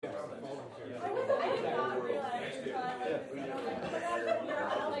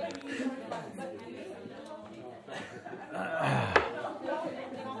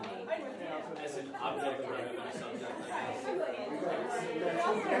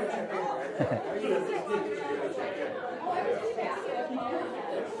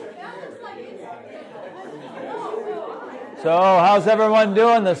So, how's everyone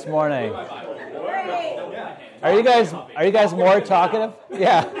doing this morning? Are you guys more talkative?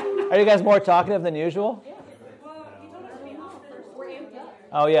 Yeah. Are you guys more talkative than usual?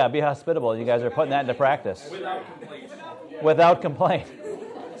 Oh yeah, be hospitable. You guys are putting that into practice. Without complaint.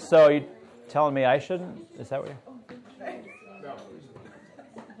 So you telling me I shouldn't? Is that what you're...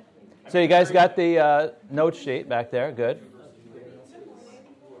 So you guys got the note sheet back there. Good.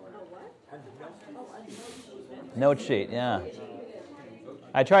 Note sheet, yeah.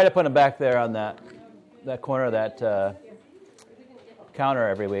 I try to put them back there on that corner of that counter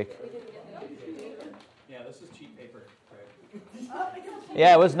every week. Yeah, this is cheap paper.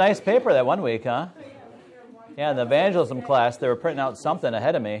 Yeah, it was nice paper that one week, huh? Yeah, in the evangelism class, they were printing out something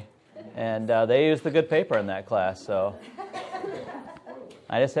ahead of me, and they used the good paper in that class, so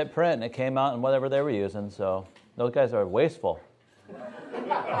I just hit print, and it came out in whatever they were using, so those guys are wasteful.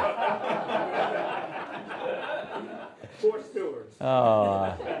 Poor stewards.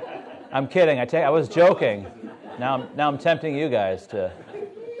 Oh, I'm kidding. I was joking. Now I'm tempting you guys to.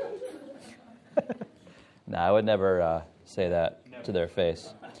 No, I would never say that to their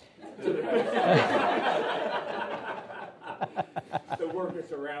face. The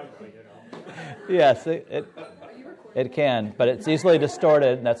workers around you, Yes, it can, but it's easily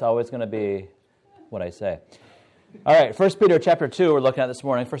distorted, and that's always going to be what I say. All right, 1 Peter chapter 2 we're looking at this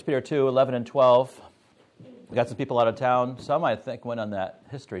morning. 1 Peter 2, 11 and 12. We got some people out of town. Some, I think, went on that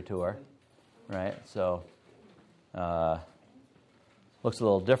history tour, right? So, looks a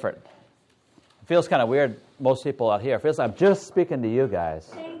little different. It feels kind of weird, most people out here. It feels like I'm just speaking to you guys.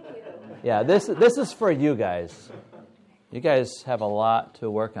 Thank you. Yeah, this is for you guys. You guys have a lot to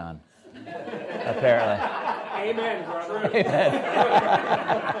work on, apparently. Amen, brother. Amen.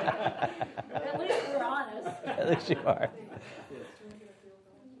 At least we're honest. At least you are.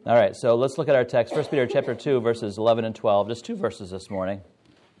 All right, so let's look at our text. 1 Peter chapter 2, verses 11 and 12. Just two verses this morning.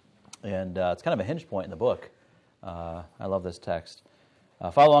 And it's kind of a hinge point in the book. I love this text.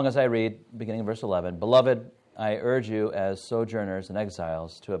 Follow along as I read, beginning in verse 11. Beloved, I urge you as sojourners and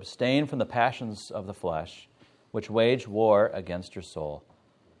exiles to abstain from the passions of the flesh, which wage war against your soul.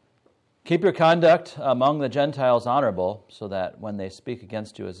 Keep your conduct among the Gentiles honorable, so that when they speak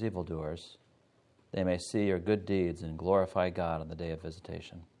against you as evildoers, they may see your good deeds and glorify God on the day of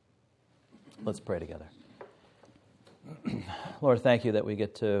visitation. Let's pray together. Lord, thank you that we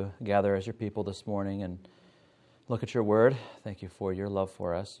get to gather as your people this morning and look at your word. Thank you for your love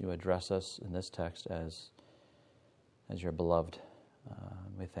for us. You address us in this text as your beloved.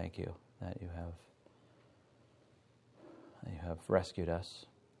 We thank you that you have rescued us,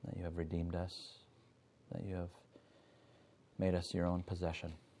 that you have redeemed us, that you have made us your own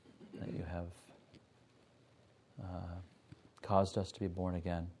possession, that you have caused us to be born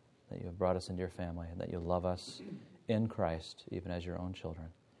again, that you have brought us into your family, and that you love us in Christ, even as your own children.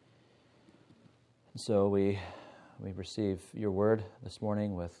 And so we receive your word this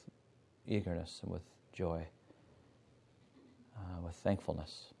morning with eagerness and with joy, with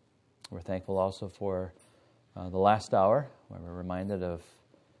thankfulness. We're thankful also for the last hour, where we're reminded of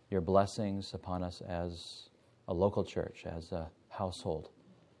your blessings upon us as a local church, as a household,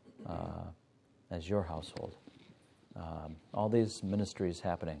 as your household. All these ministries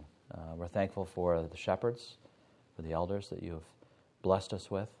happening. We're thankful for the shepherds, for the elders that you have blessed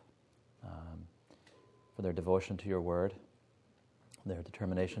us with, for their devotion to your word, their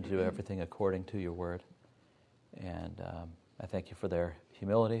determination to do everything according to your word. And I thank you for their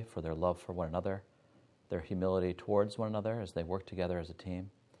humility, for their love for one another, their humility towards one another as they work together as a team,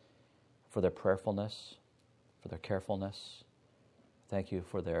 for their prayerfulness, for their carefulness. Thank you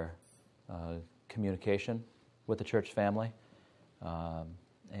for their communication with the church family.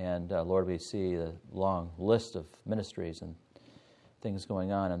 And Lord, we see a long list of ministries and things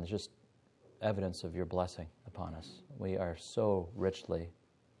going on, and there's just evidence of your blessing upon us. We are so richly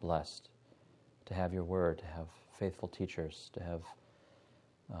blessed to have your word, to have faithful teachers, to have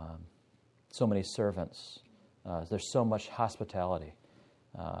so many servants. There's so much hospitality.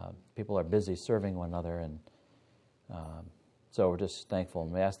 People are busy serving one another, and so we're just thankful.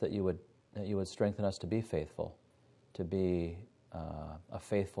 And we ask that you would strengthen us to be faithful, to be a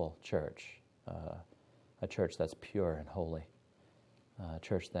faithful church, a church that's pure and holy, a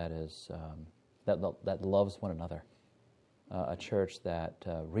church that is that loves one another, a church that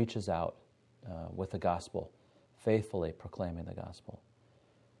reaches out with the gospel, faithfully proclaiming the gospel,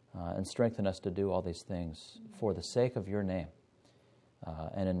 and strengthen us to do all these things for the sake of your name,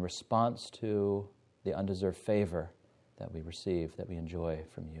 and in response to the undeserved favor that we receive, that we enjoy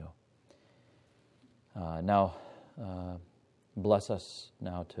from you. Now, bless us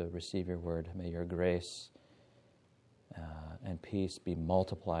now to receive your word. May your grace and peace be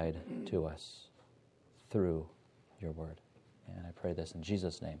multiplied to us through your word. And I pray this in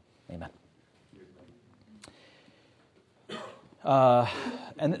Jesus' name. Amen.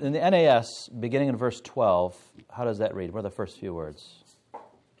 And in the NAS, beginning in verse 12, how does that read? What are the first few words?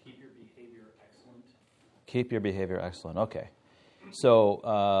 Keep your behavior excellent. Keep your behavior excellent. Okay.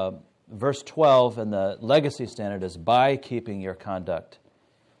 So, verse 12 in the Legacy Standard is by keeping your conduct.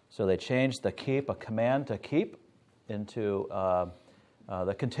 So they changed the keep, a command to keep, into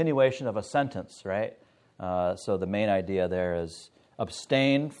the continuation of a sentence, right? So the main idea there is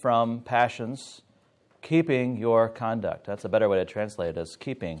abstain from passions, keeping your conduct. That's a better way to translate it, as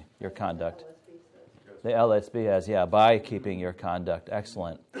keeping your conduct. The LSB has, by keeping your conduct.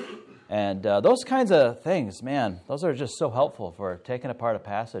 Excellent. And those kinds of things, man, those are just so helpful for taking apart a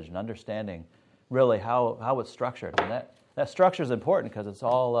passage and understanding really how it's structured. And that structure is important because it's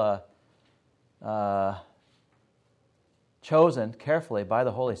all chosen carefully by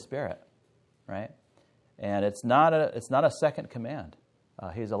the Holy Spirit, right? And it's not a second command.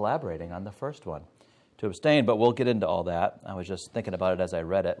 He's elaborating on the first one, to abstain, but we'll get into all that. I was just thinking about it as I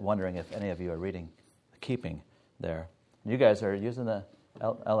read it, wondering if any of you are reading keeping there. You guys are using the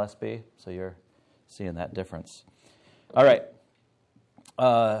LSB, so you're seeing that difference. All right.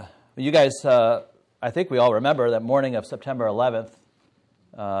 You guys, I think we all remember that morning of September 11th,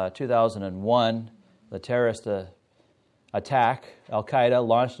 2001, the terrorist attack, Al-Qaeda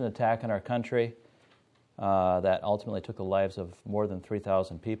launched an attack on our country that ultimately took the lives of more than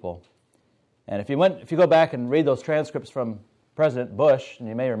 3,000 people. And if you go back and read those transcripts from President Bush, and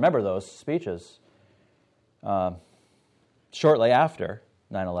you may remember those speeches, shortly after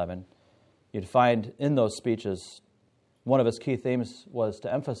 9/11, you'd find in those speeches one of his key themes was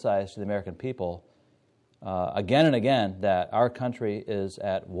to emphasize to the American people again and again that our country is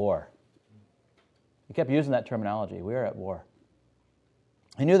at war. He kept using that terminology, we are at war.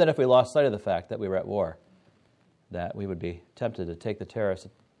 He knew that if we lost sight of the fact that we were at war, that we would be tempted to take the terrorist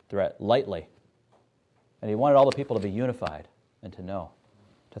threat lightly. And he wanted all the people to be unified and to know,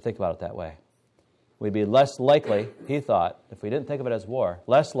 to think about it that way. We'd be less likely, he thought, if we didn't think of it as war,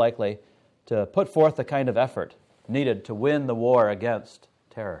 less likely to put forth the kind of effort needed to win the war against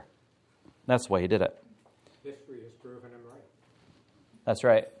terror. That's why he did it. History has proven him right. That's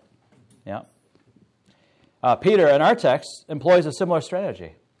right. Yeah. Peter, in our text, employs a similar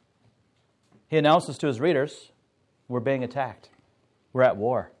strategy. He announces to his readers, we're being attacked. We're at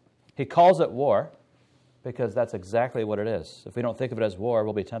war. He calls it war because that's exactly what it is. If we don't think of it as war,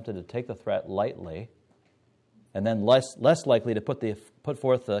 we'll be tempted to take the threat lightly and then less likely to put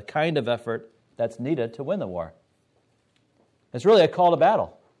forth the kind of effort that's needed to win the war. It's really a call to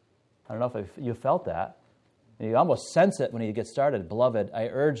battle. I don't know if you felt that. You almost sense it when you get started. Beloved, I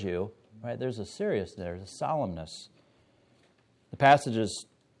urge you. Right? There's a seriousness, there's a solemnness. The passage is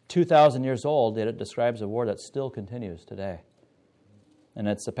 2,000 years old, yet it describes a war that still continues today. And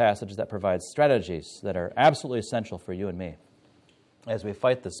it's a passage that provides strategies that are absolutely essential for you and me as we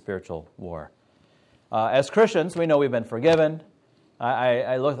fight this spiritual war. As Christians, we know we've been forgiven.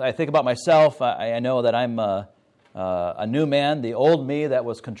 I think about myself. I know that I'm a new man. The old me that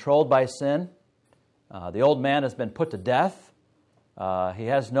was controlled by sin, the old man has been put to death. He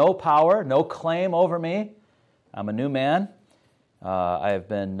has no power, no claim over me. I'm a new man. I have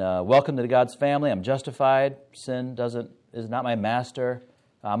been welcomed into God's family. I'm justified. Sin is not my master.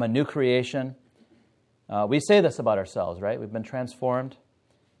 I'm a new creation. We say this about ourselves, right? We've been transformed.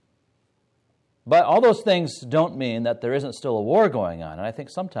 But all those things don't mean that there isn't still a war going on. And I think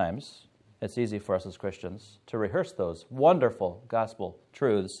sometimes it's easy for us as Christians to rehearse those wonderful gospel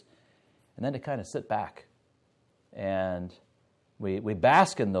truths and then to kind of sit back. And we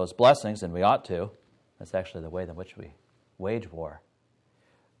bask in those blessings, and we ought to. That's actually the way in which we wage war.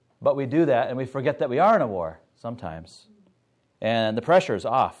 But we do that, and we forget that we are in a war sometimes. And the pressure is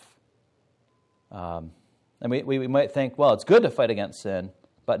off. And we might think, well, it's good to fight against sin,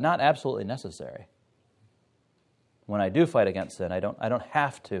 but not absolutely necessary. When I do fight against sin, I don't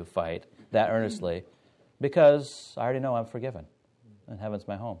have to fight that earnestly because I already know I'm forgiven, and heaven's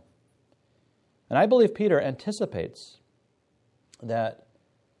my home. And I believe Peter anticipates that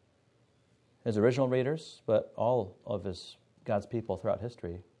his original readers, but all of God's people throughout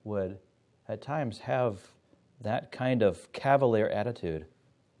history, would at times have that kind of cavalier attitude.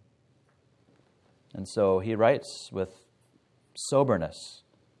 And so he writes with soberness,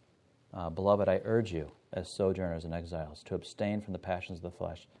 Beloved, I urge you, as sojourners and exiles, to abstain from the passions of the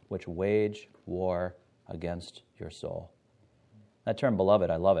flesh, which wage war against your soul. That term, beloved,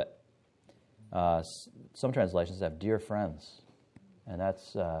 I love it. Some translations have dear friends, and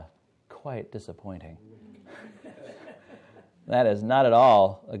that's quite disappointing. That is not at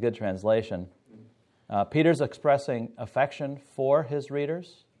all a good translation. Peter's expressing affection for his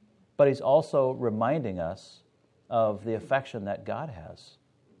readers, but he's also reminding us of the affection that God has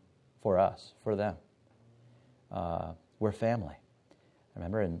for us, for them. We're family.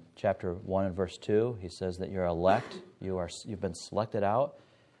 Remember in chapter 1 and verse 2, he says that you're elect, you've been selected out,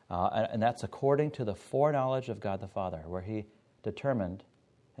 and that's according to the foreknowledge of God the Father, where he determined,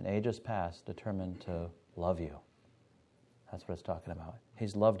 in ages past, determined to love you. That's what it's talking about.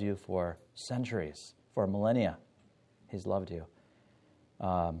 He's loved you for centuries, for millennia. He's loved you.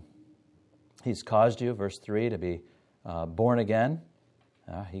 He's caused you, verse 3, to be born again.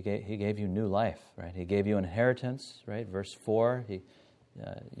 He gave you new life, right? He gave you an inheritance, right? Verse 4,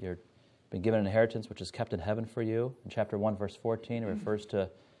 you've been given an inheritance which is kept in heaven for you. In chapter 1, verse 14, it refers to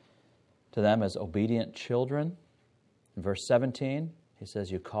them as obedient children. In verse 17, he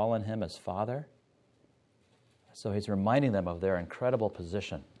says you call on him as Father. So he's reminding them of their incredible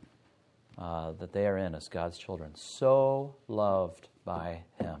position that they are in as God's children, so loved by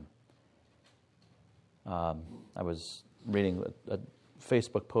him. I was reading a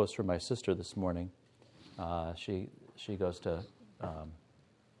Facebook post from my sister this morning. She goes to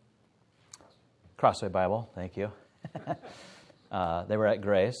Crossway Bible. Thank you. They were at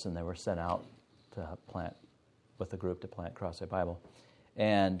Grace, and they were sent out to plant with a group to plant Crossway Bible.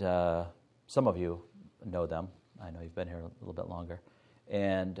 And some of you know them. I know you've been here a little bit longer.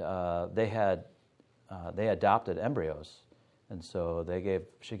 And they adopted embryos, and so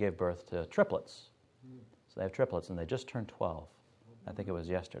she gave birth to triplets. So they have triplets, and they just turned 12. I think it was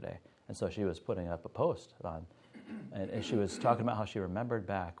yesterday. And so she was putting up a post on, and she was talking about how she remembered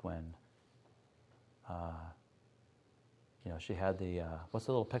back when, she had the, what's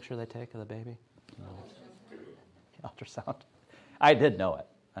the little picture they take of the baby? Ultrasound. I did know it.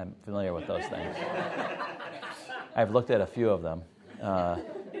 I'm familiar with those things. I've looked at a few of them.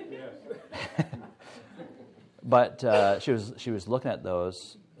 But she was looking at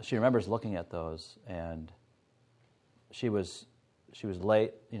those. She remembers looking at those, and she was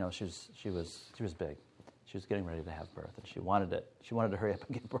late. She was big. She was getting ready to have birth, and she wanted to hurry up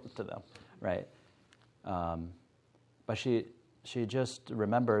and give birth to them, right? But she just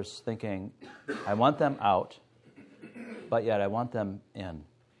remembers thinking, I want them out, but yet I want them in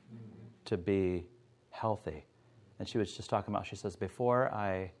to be healthy. And she was just talking about, she says, before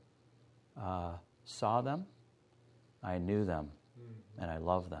I saw them, I knew them, and I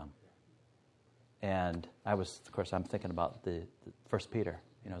loved them. And I'm thinking about the 1 Peter,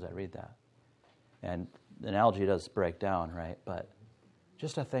 as I read that. And the analogy does break down, right? But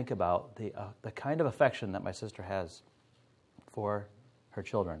just to think about the kind of affection that my sister has for her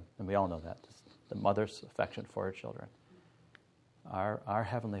children, and we all know that, the mother's affection for her children. Our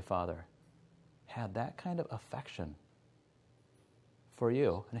Heavenly Father had that kind of affection for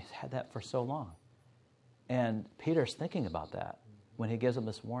you, and he's had that for so long. And Peter's thinking about that when he gives them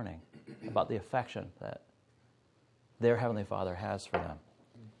this warning about the affection that their Heavenly Father has for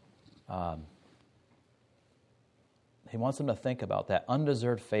them. He wants them to think about that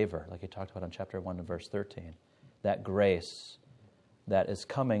undeserved favor, like he talked about in chapter 1 and verse 13, that grace that is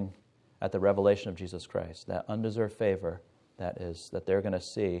coming at the revelation of Jesus Christ, that undeserved favor that they're going to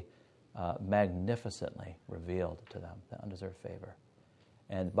see magnificently revealed to them, that undeserved favor.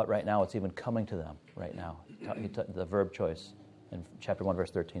 But right now, it's even coming to them right now. The verb choice in chapter 1,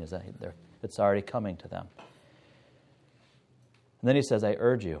 verse 13 is that it's already coming to them. And then he says, I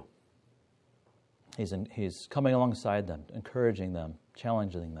urge you. He's coming alongside them, encouraging them,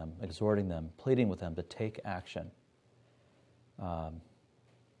 challenging them, exhorting them, pleading with them to take action.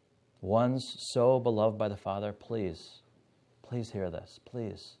 Ones so beloved by the Father, please hear this.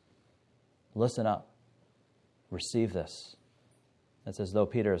 Please listen up. Receive this. It's as though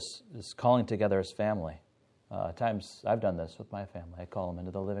Peter is calling together his family. At times, I've done this with my family. I call them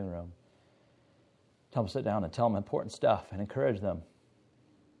into the living room, tell them to sit down and tell them important stuff and encourage them.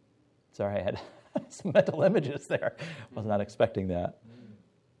 Sorry, I had some mental images there. Was not expecting that.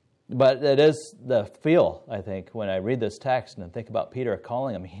 But it is the feel, I think, when I read this text and think about Peter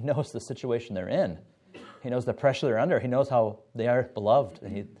calling them. He knows the situation they're in. He knows the pressure they're under. He knows how they are beloved.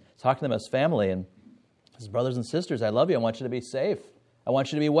 And he's talking to them as family and his brothers and sisters. I love you. I want you to be safe. I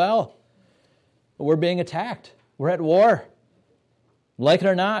want you to be well. But we're being attacked. We're at war. Like it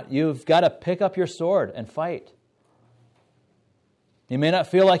or not, you've got to pick up your sword and fight. You may not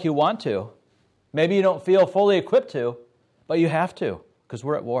feel like you want to. Maybe you don't feel fully equipped to, but you have to, because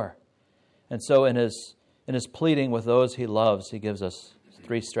we're at war. And so in his pleading with those he loves, he gives us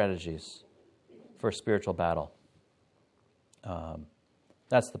 3 strategies. for spiritual battle.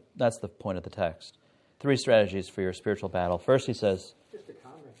 That's the point of the text. 3 strategies for your spiritual battle. First, he says... Just a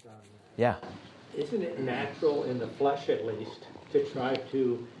comment on that. Yeah. Isn't it natural, in the flesh at least, to try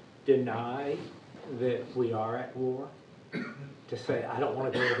to deny that we are at war? To say, I don't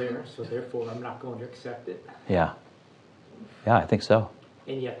want to go there, so therefore I'm not going to accept it? Yeah. Yeah, I think so.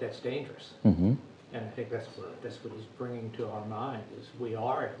 And yet that's dangerous. Mm-hmm. And I think that's what he's bringing to our mind, is we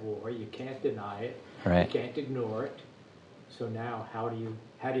are at war. You can't deny it. Right. You can't ignore it. So now, how do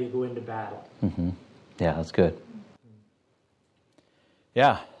you go into battle? Mm-hmm. Yeah, that's good.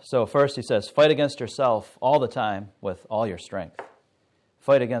 Yeah, so first he says, fight against yourself all the time with all your strength.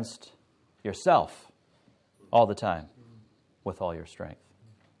 Fight against yourself all the time with all your strength.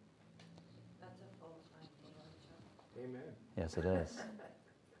 That's a full-time deal. Amen. Yes, it is.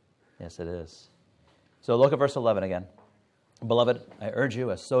 Yes, it is. So look at verse 11 again. Beloved, I urge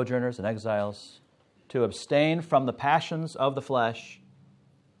you as sojourners and exiles to abstain from the passions of the flesh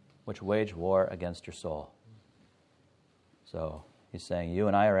which wage war against your soul. So he's saying, you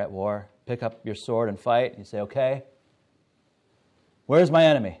and I are at war. Pick up your sword and fight. You say, okay, where's my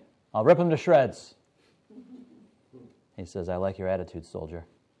enemy? I'll rip him to shreds. He says, I like your attitude, soldier.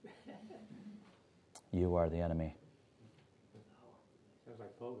 You are the enemy. Sounds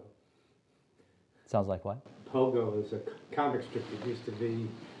like Pogo. Sounds like what? Pogo is a comic strip that used to be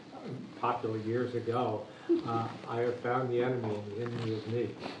popular years ago. I have found the enemy, and the enemy is me.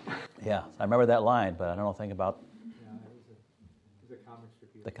 Yeah, I remember that line, but I don't know anything about Yeah, it was a comic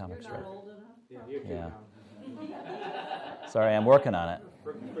strip. the comic You're strip. not old enough? Yeah, you're too Yeah. young. Sorry, I'm working on it.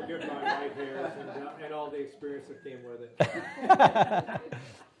 Forgive my white hairs and all the experience that came with it.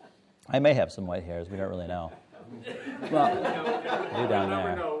 I may have some white hairs. We don't really know. Well, We'll down never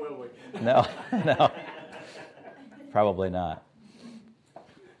there. know, will we? No, no. Probably not.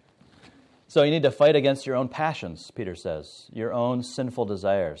 So you need to fight against your own passions, Peter says, your own sinful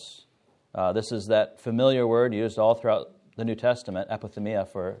desires. This is that familiar word used all throughout the New Testament, epithemia,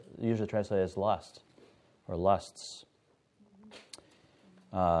 for usually translated as lust or lusts.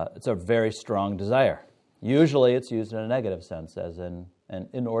 It's a very strong desire. Usually it's used in a negative sense, as in an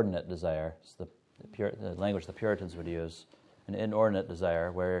inordinate desire. It's the language the Puritans would use, an inordinate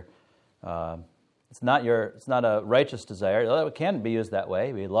desire, where it's not a righteous desire. Although it can be used that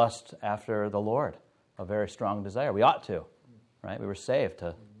way. We lust after the Lord, a very strong desire. We ought to, right? We were saved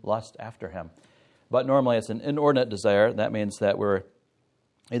to lust after Him. But normally it's an inordinate desire. That means that we're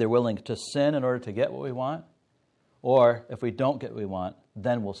either willing to sin in order to get what we want, or if we don't get what we want,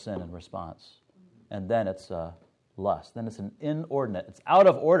 then we'll sin in response. And then it's lust. Then it's an inordinate. It's out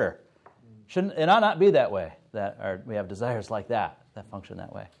of order. It ought not be that way, we have desires like that function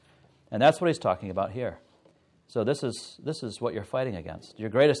that way. And that's what he's talking about here. So this is what you're fighting against. Your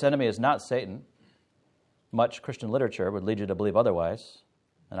greatest enemy is not Satan. Much Christian literature would lead you to believe otherwise.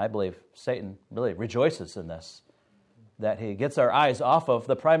 And I believe Satan really rejoices in this, that he gets our eyes off of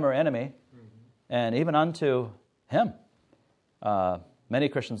the primary enemy and even onto him. Many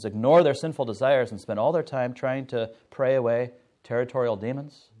Christians ignore their sinful desires and spend all their time trying to pray away territorial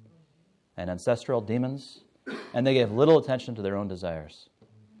demons and ancestral demons, and they give little attention to their own desires.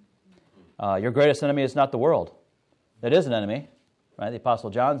 Your greatest enemy is not the world. It is an enemy, right? The Apostle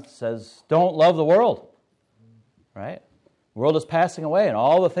John says, don't love the world, right? The world is passing away, and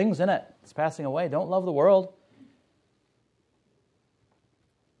all the things in it is passing away. Don't love the world.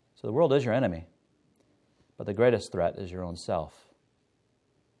 So the world is your enemy, but the greatest threat is your own self.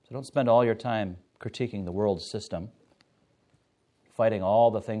 So don't spend all your time critiquing the world's system, fighting all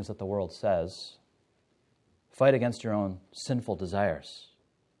the things that the world says. Fight against your own sinful desires.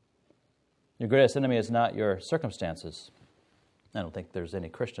 Your greatest enemy is not your circumstances. I don't think there's any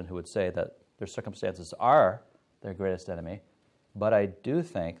Christian who would say that their circumstances are their greatest enemy, but I do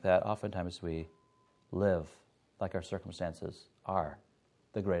think that oftentimes we live like our circumstances are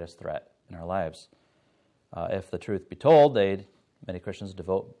the greatest threat in our lives. If the truth be told, many Christians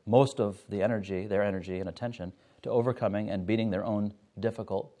devote most of their energy and attention to overcoming and beating their own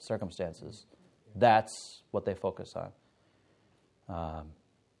difficult circumstances. That's what they focus on.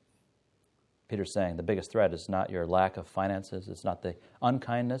 Peter's saying the biggest threat is not your lack of finances. It's not the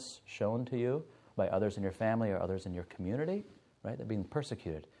unkindness shown to you by others in your family or others in your community, right? They're being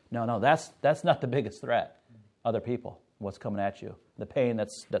persecuted. No, that's not the biggest threat. Other people, what's coming at you, the pain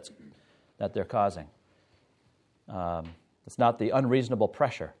that they're causing. It's not the unreasonable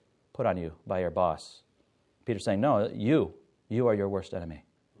pressure put on you by your boss. Peter's saying, no, you are your worst enemy.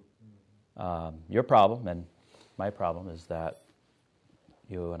 Your problem and my problem is that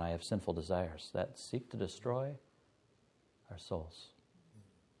you and I have sinful desires that seek to destroy our souls.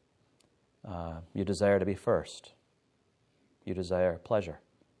 You desire to be first. You desire pleasure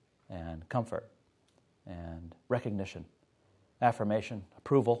and comfort and recognition, affirmation,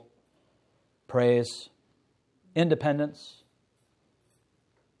 approval, praise, independence.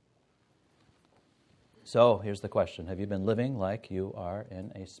 So here's the question. Have you been living like you are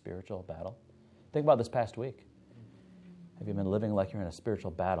in a spiritual battle? Think about this past week. Have you been living like you're in a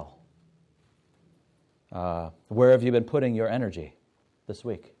spiritual battle? Where have you been putting your energy this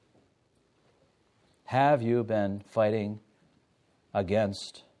week? Have you been fighting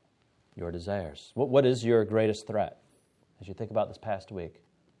against your desires? What is your greatest threat as you think about this past week?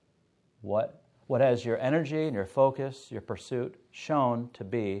 What has your energy and your focus, your pursuit shown to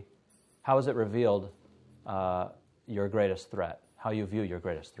be? How has it revealed your greatest threat? How you view your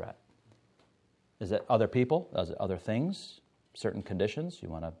greatest threat? Is it other people? Is it other things? Certain conditions you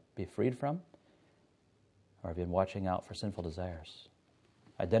want to be freed from? Or have you been watching out for sinful desires?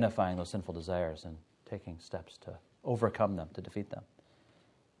 Identifying those sinful desires and taking steps to overcome them, to defeat them.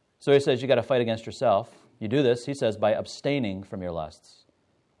 So he says you got to fight against yourself. You do this, he says, by abstaining from your lusts.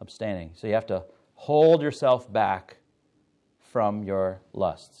 Abstaining. So you have to hold yourself back from your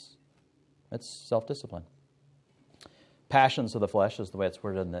lusts. It's self-discipline. Passions of the flesh is the way it's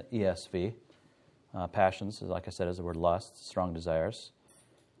worded in the ESV. Passions, like I said, is the word lust, strong desires.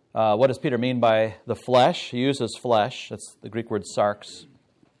 What does Peter mean by the flesh? He uses flesh. That's the Greek word sarx.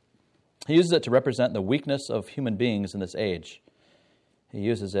 He uses it to represent the weakness of human beings in this age. He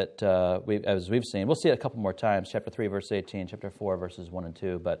uses it, as we've seen. We'll see it a couple more times, chapter 3, verse 18, chapter 4, verses 1 and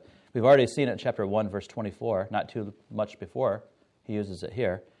 2. But we've already seen it in chapter 1, verse 24, not too much before. He uses it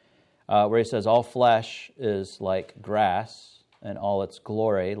here, where he says, all flesh is like grass, and all its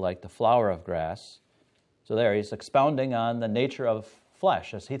glory like the flower of grass. So there, he's expounding on the nature of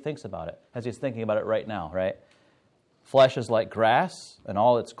flesh as he thinks about it, as he's thinking about it right now, right? Flesh is like grass, and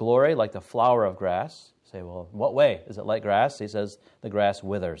all its glory like the flower of grass. You say, well, in what way is it like grass? He says, the grass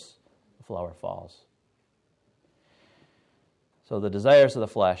withers, the flower falls. So the desires of the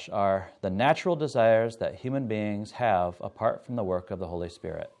flesh are the natural desires that human beings have apart from the work of the Holy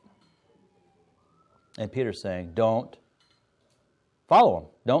Spirit. And Peter's saying, don't follow them.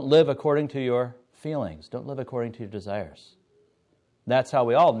 Don't live according to your feelings. Don't live according to your desires. That's how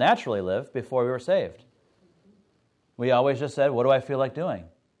we all naturally lived before we were saved. We always just said, what do I feel like doing?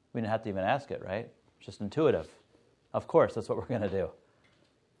 We didn't have to even ask it, right? It's just intuitive. Of course, that's what we're going to do.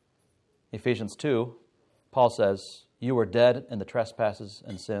 Ephesians 2, Paul says, you were dead in the trespasses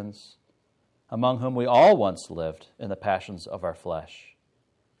and sins, among whom we all once lived in the passions of our flesh,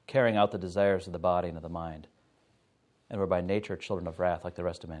 carrying out the desires of the body and of the mind, and were by nature children of wrath like the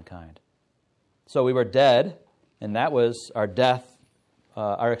rest of mankind. So we were dead, and that was our death.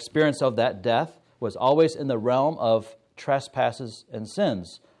 Our experience of that death was always in the realm of trespasses and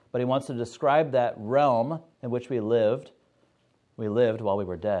sins. But he wants to describe that realm in which we lived. We lived while we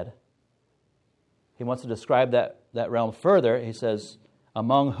were dead. He wants to describe that realm further. He says,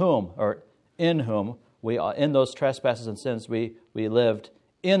 among whom, or in whom, in those trespasses and sins, we lived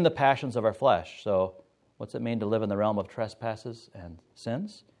in the passions of our flesh. So what's it mean to live in the realm of trespasses and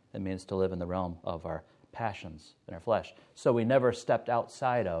sins? It means to live in the realm of our passions in our flesh. So we never stepped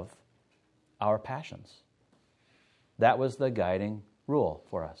outside of our passions. That was the guiding rule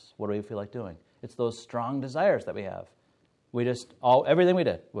for us. What do we feel like doing? It's those strong desires that we have. Everything we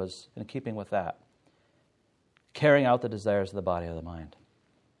did was in keeping with that. Carrying out the desires of the body of the mind.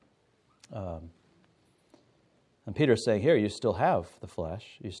 And Peter's saying here, you still have the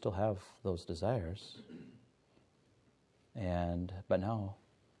flesh. You still have those desires. But no,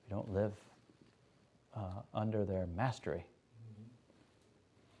 you don't live under their mastery.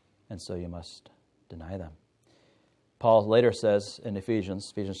 And so you must deny them. Paul later says in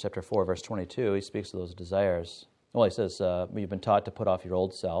Ephesians chapter 4, verse 22, he speaks of those desires. Well, he says, you've been taught to put off your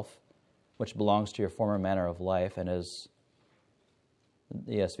old self, which belongs to your former manner of life, and is,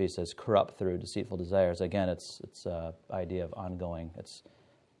 the ESV says, corrupt through deceitful desires. Again, it's idea of ongoing. It's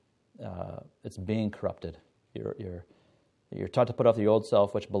being corrupted. You're taught to put off the old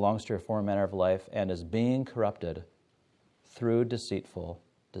self, which belongs to your former manner of life, and is being corrupted through deceitful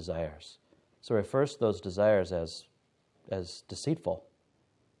desires. So he refers to those desires as deceitful.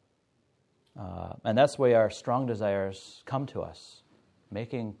 And that's where our strong desires come to us,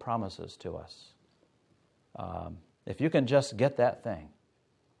 making promises to us. If you can just get that thing,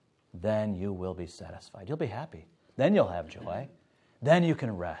 then you will be satisfied. You'll be happy. Then you'll have joy. Then you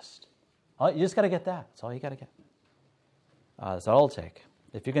can rest. You just got to get that. That's all you got to get. That's all it'll take.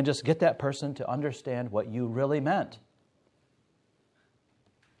 If you can just get that person to understand what you really meant.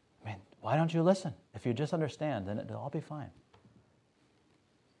 I mean, why don't you listen? If you just understand, then it'll all be fine.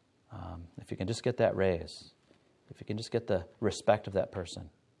 if you can just get that raise, if you can just get the respect of that person,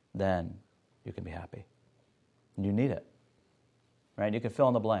 then you can be happy. And you need it. Right? You can fill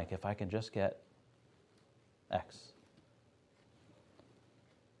in the blank. If I can just get X.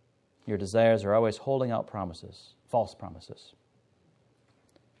 Your desires are always holding out promises, false promises.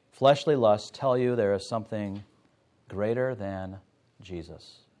 Fleshly lusts tell you there is something greater than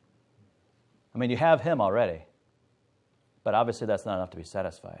Jesus. I mean, you have him already, but obviously that's not enough to be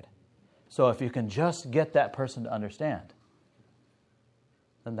satisfied. So if you can just get that person to understand,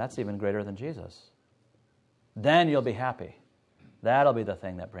 then that's even greater than Jesus. Then you'll be happy. That'll be the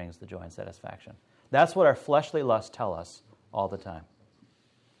thing that brings the joy and satisfaction. That's what our fleshly lusts tell us all the time.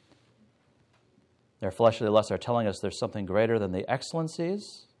 Their fleshly lusts are telling us there's something greater than the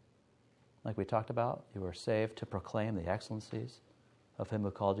excellencies, like we talked about. You were saved to proclaim the excellencies of him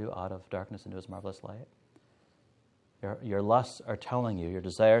who called you out of darkness into his marvelous light. Your lusts are telling you, your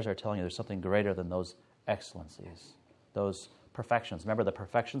desires are telling you there's something greater than those excellencies, those perfections. Remember the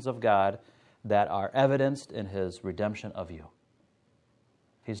perfections of God that are evidenced in his redemption of you.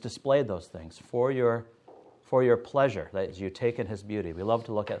 He's displayed those things for your pleasure, that you take in his beauty. We love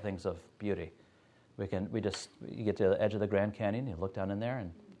to look at things of beauty. You get to the edge of the Grand Canyon, you look down in there,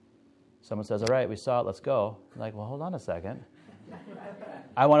 and someone says, all right, we saw it, let's go. You're like, well, hold on a second.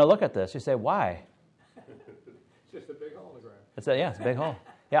 I want to look at this. You say, why? It's just a big hole in the ground. It's a big hole.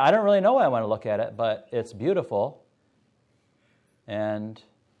 Yeah, I don't really know why I want to look at it, but it's beautiful. And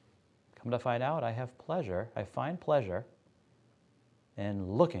come to find out, I find pleasure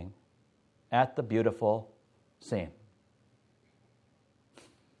in looking at the beautiful scene.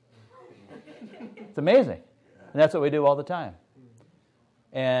 It's amazing. And that's what we do all the time.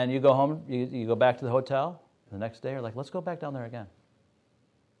 And you go home, you go back to the hotel, the next day you're like, let's go back down there again.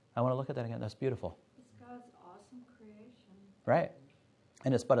 I want to look at that again. That's beautiful. It's God's awesome creation. Right.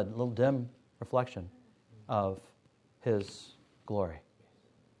 And it's but a little dim reflection of his glory.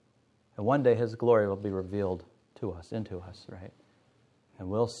 And one day his glory will be revealed to us, into us, right? And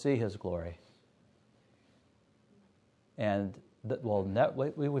we'll see his glory. And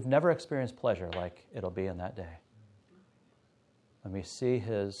we've never experienced pleasure like it'll be in that day. When we see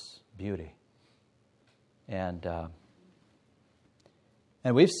his beauty. And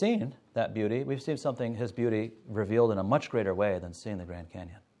we've seen that beauty. We've seen his beauty revealed in a much greater way than seeing the Grand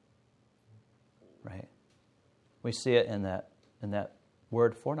Canyon. Right? We see it in that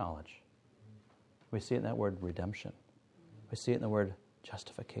word foreknowledge. We see it in that word redemption. We see it in the word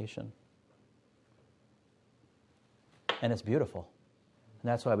justification. And it's beautiful. And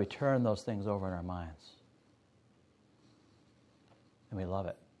that's why we turn those things over in our minds. And we love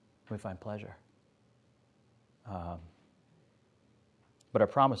it. We find pleasure. But our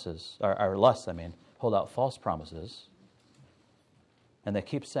promises, our lusts, hold out false promises. And they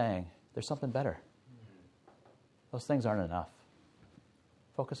keep saying, there's something better. Those things aren't enough.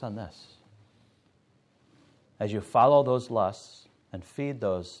 Focus on this. As you follow those lusts and feed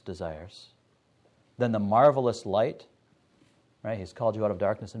those desires, then the marvelous light, right? He's called you out of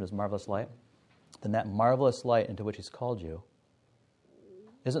darkness into his marvelous light. Then that marvelous light into which he's called you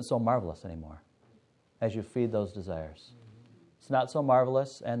isn't so marvelous anymore as you feed those desires. It's not so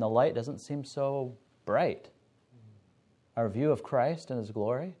marvelous, and the light doesn't seem so bright. Our view of Christ and his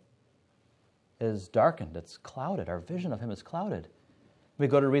glory is darkened. It's clouded. Our vision of him is clouded. We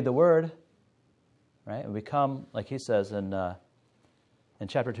go to read the Word, right? And we come, like he says in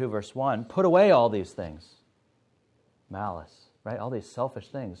chapter 2, verse 1, put away all these things. Malice, right? All these selfish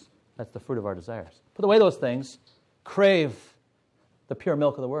things. That's the fruit of our desires. Put away those things. Crave the pure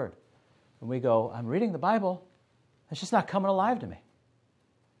milk of the Word. And we go, I'm reading the Bible. It's just not coming alive to me.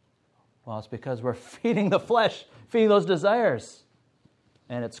 Well, it's because we're feeding the flesh, feeding those desires.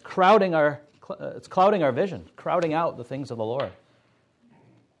 And it's clouding our vision, crowding out the things of the Lord.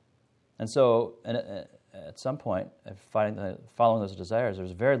 And so, at some point, following those desires,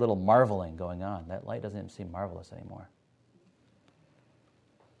 there's very little marveling going on. That light doesn't even seem marvelous anymore.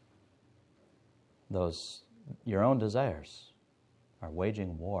 Your own desires are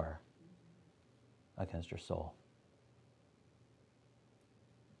waging war against your soul.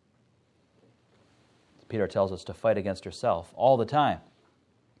 Peter tells us to fight against yourself all the time.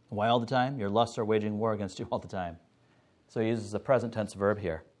 Why all the time? Your lusts are waging war against you all the time. So he uses the present tense verb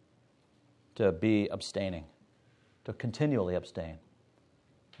here, to be abstaining, to continually abstain,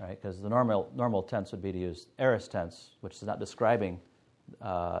 right? Because the normal tense would be to use aorist tense, which is not describing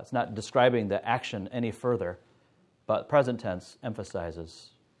the action any further, but present tense emphasizes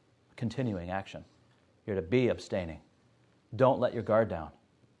continuing action. You're to be abstaining. Don't let your guard down.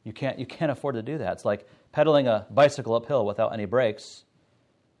 You can't afford to do that. It's like pedaling a bicycle uphill without any brakes.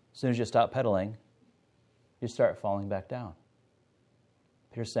 As soon as you stop pedaling, you start falling back down.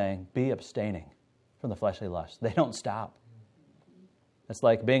 Peter's saying, be abstaining from the fleshly lusts. They don't stop. It's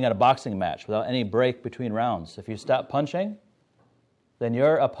like being at a boxing match without any break between rounds. If you stop punching, then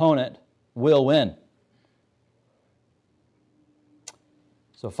your opponent will win.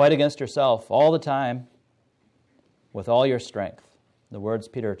 So fight against yourself all the time with all your strength. The words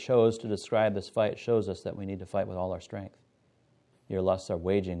Peter chose to describe this fight shows us that we need to fight with all our strength. Your lusts are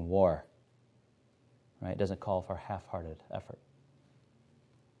waging war. Right? It doesn't call for half-hearted effort.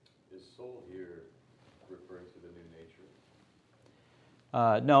 Is soul here referring to the new nature?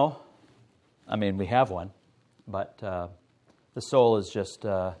 No. I mean, we have one, but the soul is just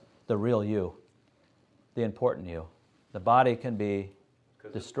the real you, the important you. The body can be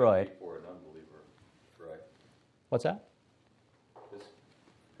destroyed. This could be for an unbeliever, correct? What's that?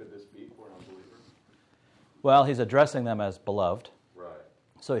 Could this be for an unbeliever? Well, he's addressing them as beloved. Right.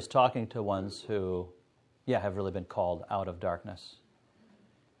 So he's talking to ones who, have really been called out of darkness.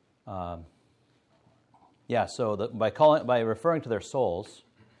 So by referring to their souls,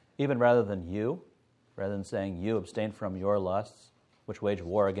 even rather than saying you abstain from your lusts, which wage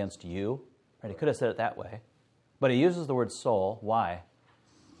war against you, right? He could have said it that way. But he uses the word soul. Why?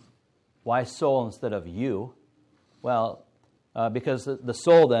 Why soul instead of you? Well, because the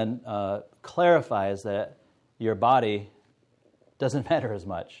soul then clarifies that your body doesn't matter as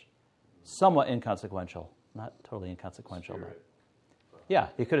much. Somewhat inconsequential. Not totally inconsequential. Spirit. Yeah,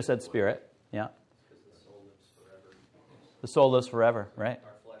 he could have said spirit. Yeah. Because the soul lives forever. The soul lives forever, right?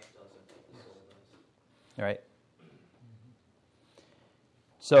 Our flesh doesn't, but the soul does. Right.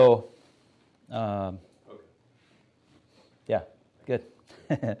 So, yeah, good.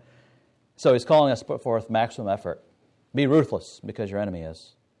 So he's calling us to put forth maximum effort. Be ruthless because your enemy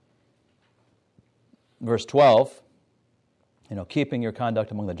is. Verse 12, keeping your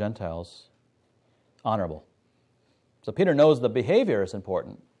conduct among the Gentiles honorable. So Peter knows the behavior is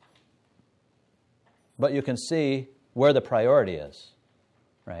important, but you can see where the priority is,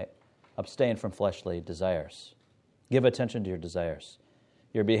 right? Abstain from fleshly desires. Give attention to your desires.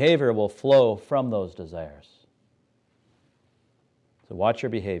 Your behavior will flow from those desires. So watch your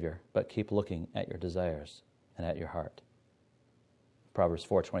behavior, but keep looking at your desires and at your heart. Proverbs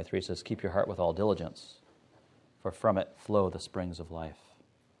 4:23 says, keep your heart with all diligence, for from it flow the springs of life.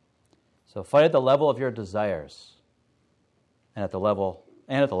 So fight at the level of your desires and at the level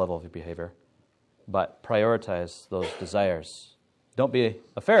of your behavior, but prioritize those desires. Don't be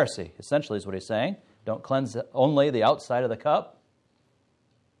a Pharisee, essentially is what he's saying. Don't cleanse only the outside of the cup.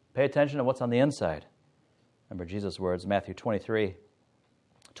 Pay attention to what's on the inside. Remember Jesus' words, Matthew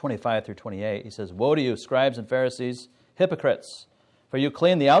 23:25 through 28. He says, woe to you, scribes and Pharisees, hypocrites, for you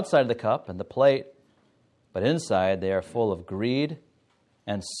clean the outside of the cup and the plate, but inside they are full of greed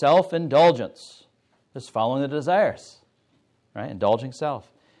and self-indulgence, just following the desires, right? Indulging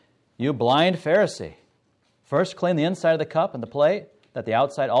self. You blind Pharisee, first clean the inside of the cup and the plate, that the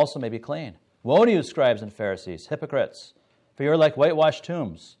outside also may be clean. Woe to you, scribes and Pharisees, hypocrites, for you are like whitewashed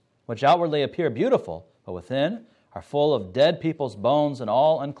tombs, which outwardly appear beautiful, but within are full of dead people's bones and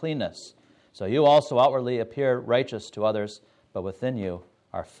all uncleanness. So you also outwardly appear righteous to others, but within you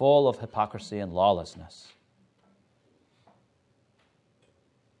are full of hypocrisy and lawlessness.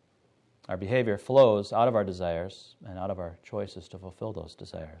 Our behavior flows out of our desires and out of our choices to fulfill those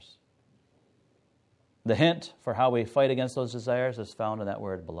desires. The hint for how we fight against those desires is found in that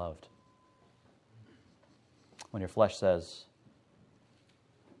word, beloved. When your flesh says,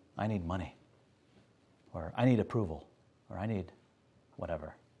 I need money, or I need approval, or I need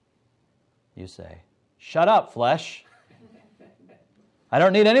whatever, you say, shut up, flesh. I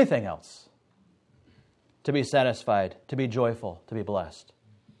don't need anything else to be satisfied, to be joyful, to be blessed.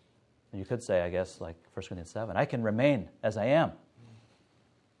 And you could say, I guess, like 1 Corinthians 7, I can remain as I am.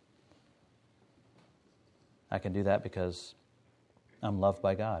 I can do that because I'm loved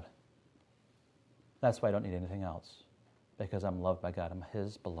by God. That's why I don't need anything else, because I'm loved by God. I'm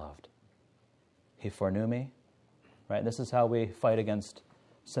His beloved. He foreknew me, right? This is how we fight against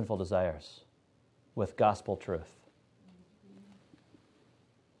sinful desires, with gospel truth.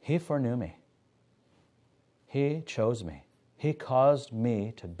 He foreknew me. He chose me. He caused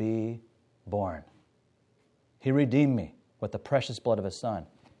me to be born. He redeemed me with the precious blood of His Son.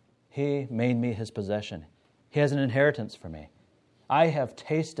 He made me His possession. He has an inheritance for me. I have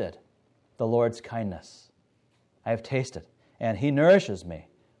tasted the Lord's kindness. I have tasted. And He nourishes me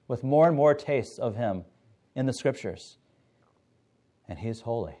with more and more tastes of Him in the Scriptures. And He is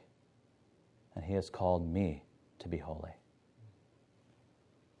holy. And He has called me to be holy.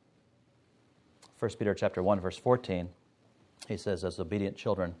 1 Peter chapter 1, verse 14 He says, as obedient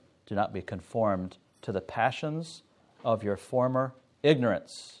children, do not be conformed to the passions of your former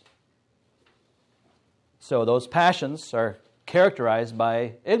ignorance. So those passions are characterized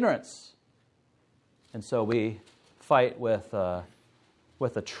by ignorance. And so we fight with the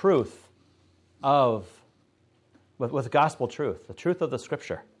truth with gospel truth, the truth of the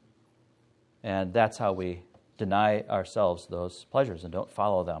Scripture. And that's how we deny ourselves those pleasures and don't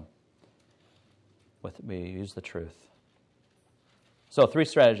follow them. We use the truth. So 3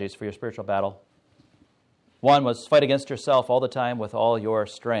 strategies for your spiritual battle. 1 was fight against yourself all the time with all your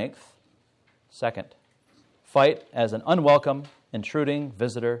strength. 2nd, fight as an unwelcome, intruding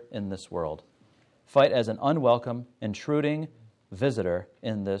visitor in this world. Fight as an unwelcome, intruding visitor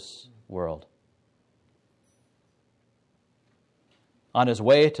in this world. On his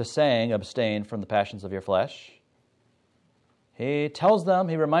way to saying, abstain from the passions of your flesh, he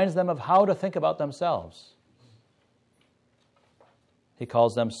reminds them of how to think about themselves. He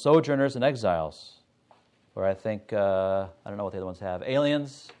calls them sojourners and exiles, or I think, I don't know what the other ones have,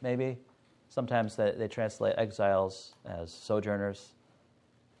 aliens, maybe. Sometimes they translate exiles as sojourners.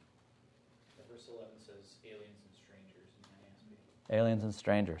 Verse 11 says aliens and strangers in ISB. Aliens and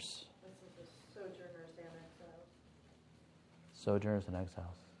strangers. This is the sojourners and exiles. Sojourners and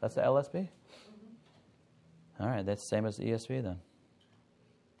exiles. That's the LSB? Mm-hmm. All right, that's the same as the ESV then.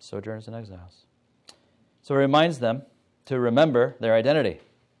 Sojourners and exiles. So it reminds them to remember their identity.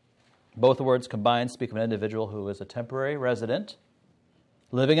 Both words combined speak of an individual who is a temporary resident,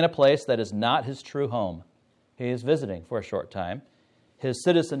 living in a place that is not his true home. He is visiting for a short time. His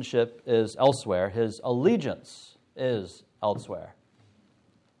citizenship is elsewhere. His allegiance is elsewhere.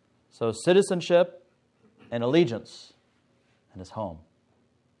 So citizenship and allegiance and his home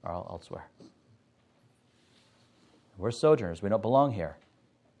are all elsewhere. We're sojourners. We don't belong here.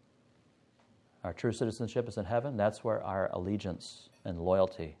 Our true citizenship is in heaven. That's where our allegiance and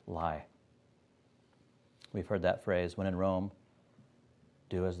loyalty lie. We've heard that phrase, when in Rome,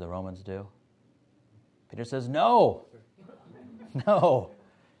 do as the Romans do. Peter says, no,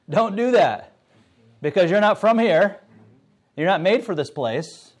 don't do that. Because you're not from here. You're not made for this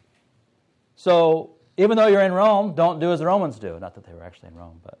place. So even though you're in Rome, don't do as the Romans do. Not that they were actually in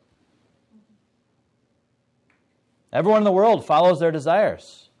Rome, but everyone in the world follows their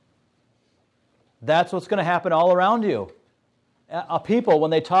desires. That's what's going to happen all around you. People, when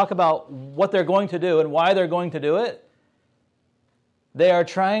they talk about what they're going to do and why they're going to do it, they are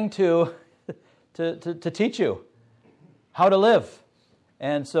trying to teach you how to live.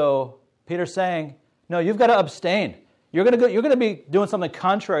 And so Peter's saying, no, you've got to abstain. You're going to be doing something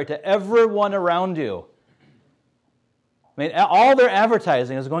contrary to everyone around you. I mean, all their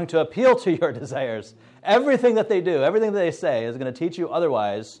advertising is going to appeal to your desires. Everything that they do, everything that they say is going to teach you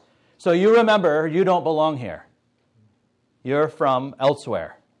otherwise. So you remember, you don't belong here. You're from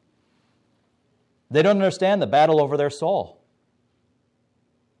elsewhere. They don't understand the battle over their soul.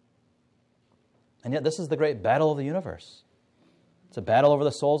 And yet this is the great battle of the universe. It's a battle over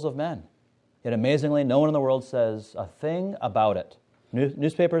the souls of men. Yet amazingly, no one in the world says a thing about it.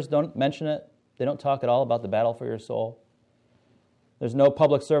 Newspapers don't mention it. They don't talk at all about the battle for your soul. There's no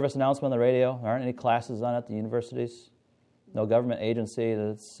public service announcement on the radio. There aren't any classes on it at the universities. No government agency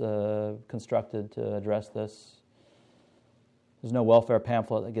that's constructed to address this. There's no welfare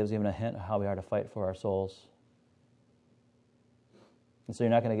pamphlet that gives even a hint of how we are to fight for our souls. And so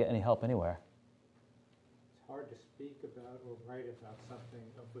you're not going to get any help anywhere. It's hard to speak about or write about something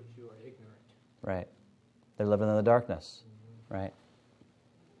of which you are ignorant. Right. They're living in the darkness. Mm-hmm. Right.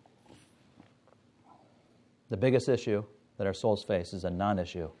 The biggest issue that our souls face is a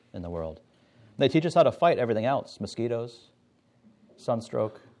non-issue in the world. They teach us how to fight everything else. Mosquitoes,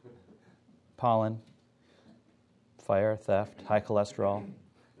 sunstroke, pollen, fire, theft, high cholesterol,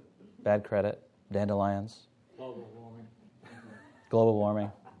 bad credit, dandelions, global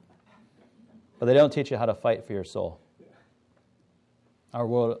warming. But they don't teach you how to fight for your soul. Our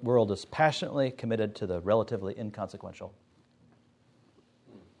world is passionately committed to the relatively inconsequential.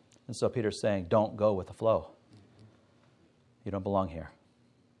 And so Peter's saying, don't go with the flow. You don't belong here.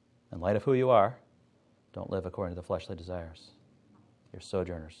 In light of who you are, don't live according to the fleshly desires. You're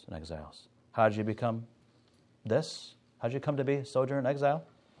sojourners and exiles. How did you become this? How did you come to be a sojourner and exile?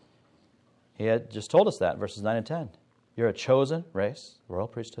 He had just told us that, verses 9 and 10. You're a chosen race, royal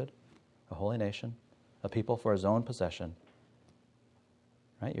priesthood, a holy nation, a people for his own possession.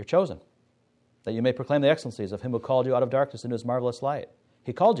 Right? You're chosen, that you may proclaim the excellencies of him who called you out of darkness into his marvelous light.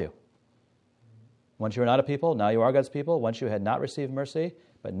 He called you. Once you were not a people, now you are God's people. Once you had not received mercy,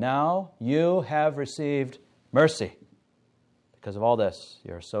 but now you have received mercy. Because of all this,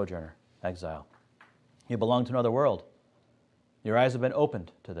 you're a sojourner, exile. You belong to another world. Your eyes have been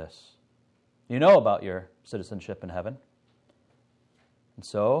opened to this. You know about your citizenship in heaven. And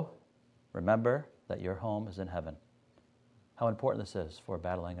so, remember that your home is in heaven. How important this is for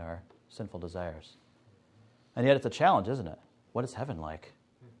battling our sinful desires. And yet it's a challenge, isn't it? What is heaven like?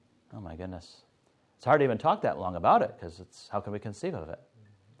 Oh my goodness. It's hard to even talk that long about it because it's how can we conceive of it?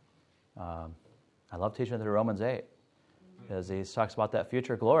 I love teaching through Romans 8 because he talks about that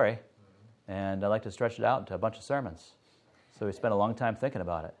future glory, and I like to stretch it out into a bunch of sermons. So we spent a long time thinking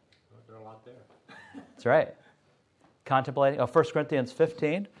about it. There's a lot there. That's right. Contemplating. 1 Corinthians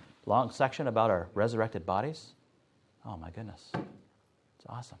 15, long section about our resurrected bodies. Oh my goodness. It's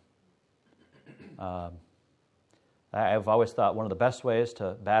awesome. I've always thought one of the best ways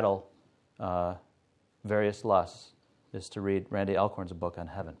to battle various lusts is to read Randy Alcorn's book on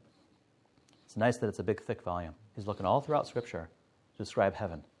heaven. It's nice that it's a big, thick volume. He's looking all throughout Scripture to describe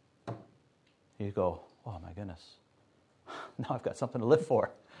heaven. You go, oh my goodness. Now I've got something to live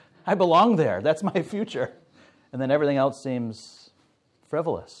for. I belong there. That's my future. And then everything else seems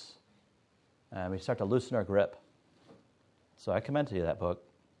frivolous. And we start to loosen our grip. So I commend to you that book.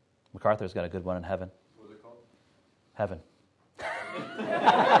 MacArthur's got a good one on heaven. What's it called? Heaven.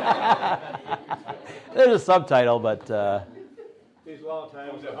 There's a subtitle, but These long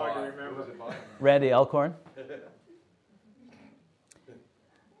titles are hard to remember. Randy Alcorn.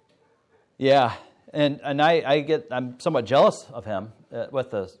 Yeah, and I'm somewhat jealous of him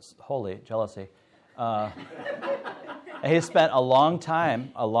with the holy jealousy. And he spent a long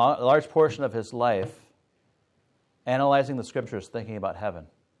time, a large portion of his life, analyzing the Scriptures, thinking about heaven.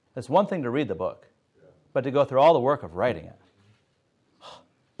 It's one thing to read the book, but to go through all the work of writing it.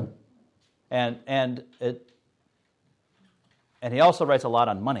 And he also writes a lot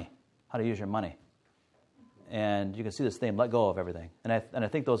on money, how to use your money. And you can see this theme, let go of everything. And I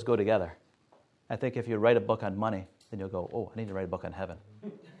think those go together. I think if you write a book on money, then you'll go, oh, I need to write a book on heaven.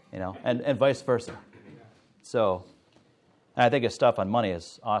 And vice versa. So, and I think his stuff on money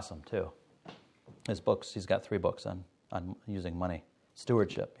is awesome too. His books, he's got 3 books on using money.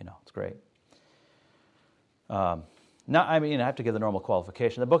 Stewardship, it's great. Now, I have to give the normal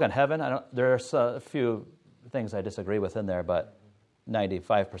qualification. The book on heaven, there's a few things I disagree with in there, but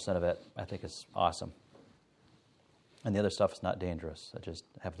 95% of it I think is awesome. And the other stuff is not dangerous. I just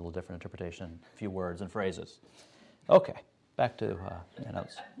have a little different interpretation, a few words and phrases. Okay, back to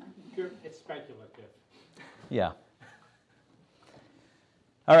notes. It's speculative. Yeah.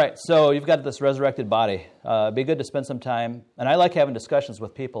 All right, so you've got this resurrected body. It'd be good to spend some time, and I like having discussions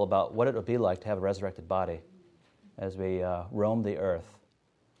with people about what it would be like to have a resurrected body as we roam the earth.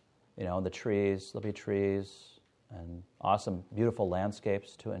 The trees, there'll be trees and awesome, beautiful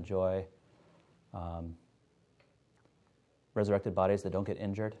landscapes to enjoy. Resurrected bodies that don't get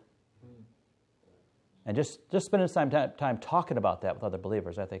injured. And just spending some time talking about that with other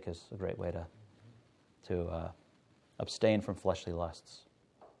believers, I think, is a great way to abstain from fleshly lusts.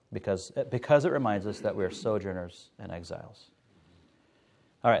 Because it reminds us that we're sojourners and exiles.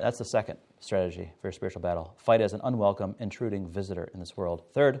 All right, that's the second strategy for your spiritual battle. Fight as an unwelcome, intruding visitor in this world.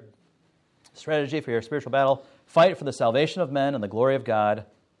 Third strategy for your spiritual battle, fight for the salvation of men and the glory of God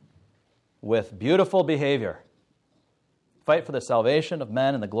with beautiful behavior. Fight for the salvation of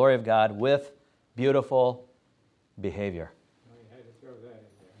men and the glory of God with beautiful behavior. Oh, you had to throw that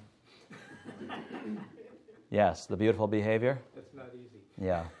in there. Yes, the beautiful behavior. That's not easy.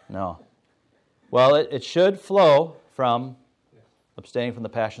 Yeah, no. Well, it should flow from abstaining from the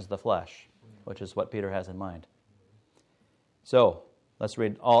passions of the flesh, which is what Peter has in mind. So, let's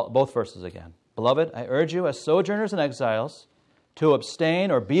read both verses again. Beloved, I urge you as sojourners and exiles to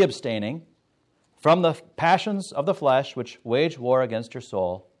abstain or be abstaining from the passions of the flesh which wage war against your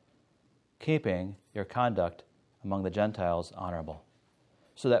soul, keeping your conduct among the Gentiles honorable,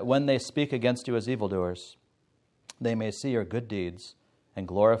 so that when they speak against you as evildoers, they may see your good deeds and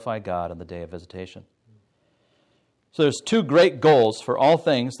glorify God on the day of visitation. So there's 2 great goals for all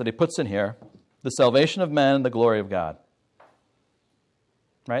things that he puts in here: the salvation of men and the glory of God.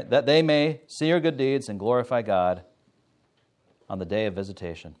 Right? That they may see your good deeds and glorify God on the day of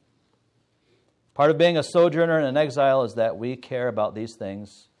visitation. Part of being a sojourner and an exile is that we care about these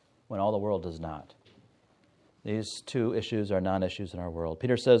things when all the world does not. These 2 issues are non-issues in our world.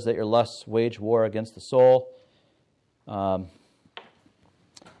 Peter says that your lusts wage war against the soul.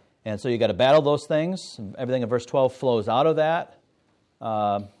 And so you got to battle those things. Everything in verse 12 flows out of that.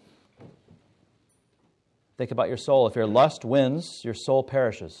 Think about your soul. If your lust wins, your soul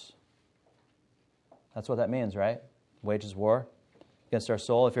perishes. That's what that means, right? Wages war against our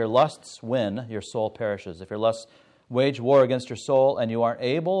soul. If your lusts win, your soul perishes. If your lusts wage war against your soul and you aren't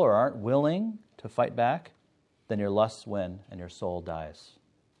able or aren't willing to fight back, then your lusts win and your soul dies.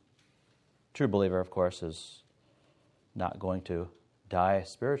 True believer, of course, is not going to die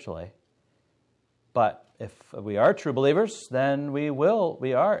spiritually. But if we are true believers, then we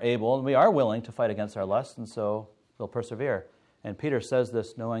are able and we are willing to fight against our lusts, and so we'll persevere. And Peter says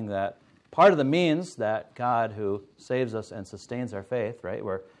this knowing that part of the means that God, who saves us and sustains our faith, right,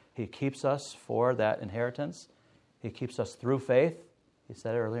 where he keeps us for that inheritance, he keeps us through faith. He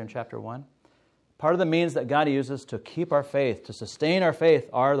said it earlier in chapter 1. Part of the means that God uses to keep our faith, to sustain our faith,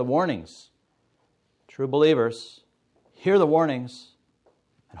 are the warnings. True believers hear the warnings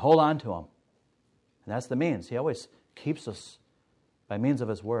and hold on to them. And that's the means. He always keeps us by means of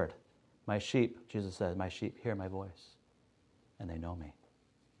his word. My sheep, Jesus said, my sheep hear my voice, and they know me,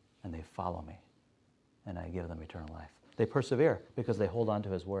 and they follow me, and I give them eternal life. They persevere because they hold on to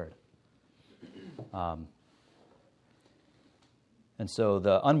his word. And so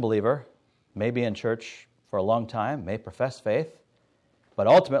the unbeliever may be in church for a long time, may profess faith, but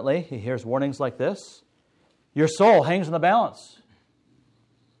ultimately he hears warnings like this. Your soul hangs in the balance.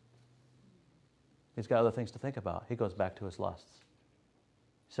 He's got other things to think about. He goes back to his lusts.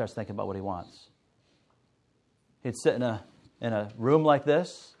 He starts thinking about what he wants. He'd sit in a room like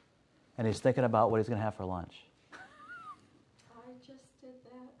this, and he's thinking about what he's going to have for lunch. I just did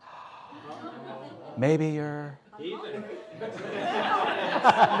that. Maybe you're...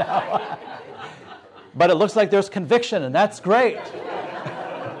 But it looks like there's conviction, and that's great.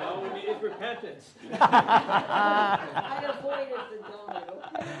 All we need is repentance. I avoided the donut,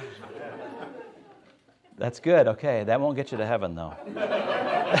 okay? That's good. Okay, that won't get you to heaven, though. So I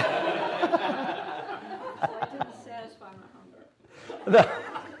didn't satisfy my hunger.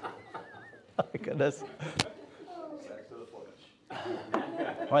 Oh, my goodness.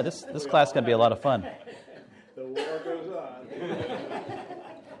 All right, this class is going to be a lot of fun. The war goes on.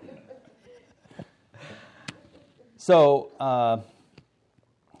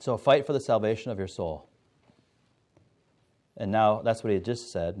 So fight for the salvation of your soul. And now, that's what he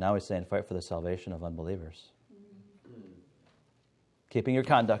just said. Now he's saying fight for the salvation of unbelievers. Keeping your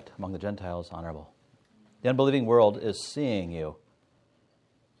conduct among the Gentiles honorable. The unbelieving world is seeing you.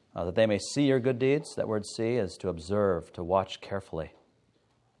 That they may see your good deeds. That word see is to observe, to watch carefully.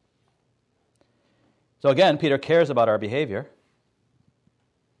 So again, Peter cares about our behavior,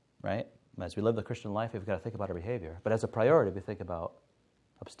 right? As we live the Christian life, we've got to think about our behavior. But as a priority, we think about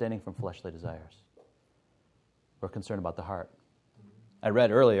abstaining from fleshly desires. We're concerned about the heart. I read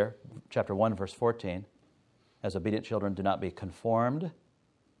earlier, chapter 1, verse 14, as obedient children, do not be conformed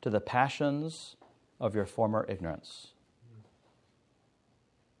to the passions of your former ignorance.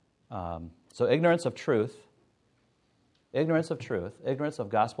 So ignorance of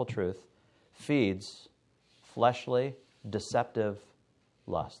gospel truth, feeds fleshly, deceptive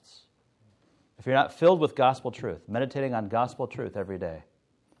lusts. If you're not filled with gospel truth, meditating on gospel truth every day,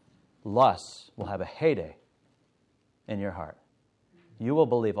 lusts will have a heyday in your heart. You will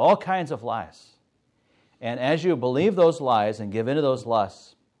believe all kinds of lies. And as you believe those lies and give into those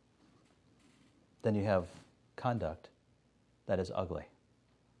lusts, then you have conduct that is ugly.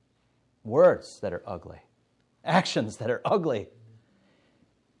 Words that are ugly. Actions that are ugly.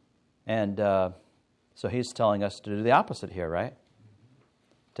 And so he's telling us to do the opposite here, right?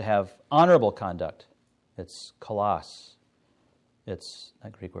 To have honorable conduct. It's kalos. It's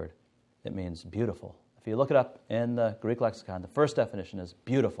that Greek word. It means beautiful. If you look it up in the Greek lexicon, the first definition is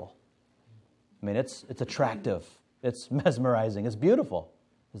beautiful. I mean, it's attractive. It's mesmerizing. It's beautiful,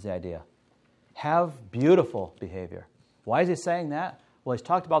 is the idea. Have beautiful behavior. Why is he saying that? Well, he's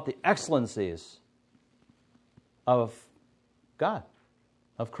talked about the excellencies of God,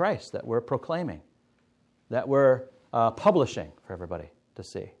 of Christ, that we're proclaiming, that we're publishing for everybody to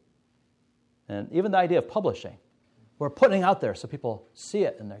see. And even the idea of publishing, we're putting out there so people see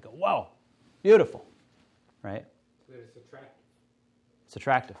it and they go, wow, beautiful, right? That it's attractive. It's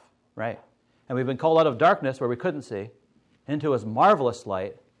attractive, right? And we've been called out of darkness where we couldn't see into his marvelous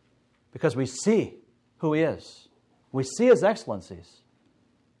light because we see who he is. We see his excellencies.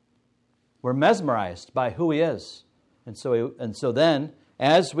 We're mesmerized by who he is. And so then,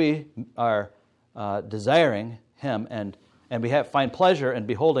 as we are desiring him and we find pleasure in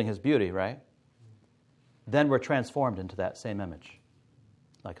beholding his beauty, right? Then we're transformed into that same image,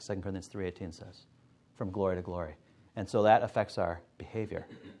 like 2 Corinthians 3:18 says, from glory to glory. And so that affects our behavior.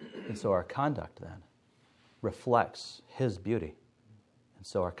 And so our conduct then reflects his beauty. And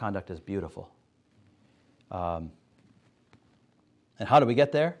so our conduct is beautiful. And how do we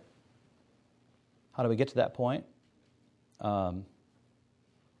get there? How do we get to that point?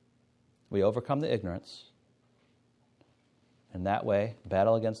 We overcome the ignorance, and that way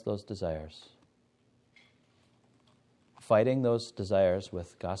battle against those desires. fighting those desires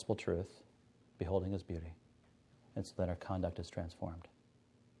with gospel truth, beholding his beauty, and so that our conduct is transformed.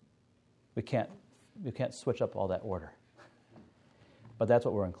 We can't switch up all that order. But that's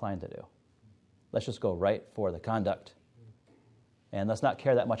what we're inclined to do. Let's just go right for the conduct. And let's not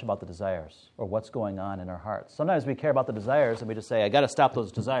care that much about the desires or what's going on in our hearts. Sometimes we care about the desires and we just say, I got to stop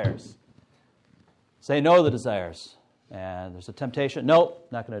those desires. Say no to the desires. And there's a temptation. Nope,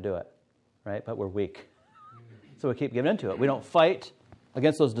 not going to do it. Right? But we're weak. So we keep giving into it. We don't fight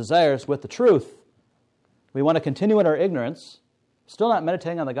against those desires with the truth. We want to continue in our ignorance, still not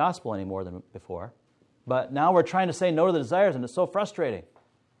meditating on the gospel any more than before. But now we're trying to say no to the desires, and it's so frustrating.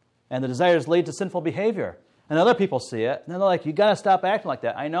 And the desires lead to sinful behavior. And other people see it, and they're like, you got to stop acting like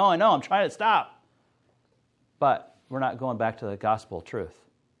that. I know, I'm trying to stop. But we're not going back to the gospel truth.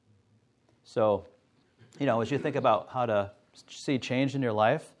 So, as you think about how to see change in your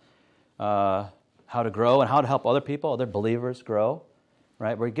life, how to grow, and how to help other people, other believers grow,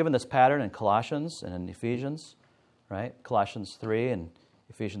 right? We're given this pattern in Colossians and in Ephesians, right? Colossians 3 and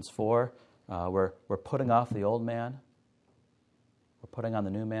Ephesians 4. We're putting off the old man. We're putting on the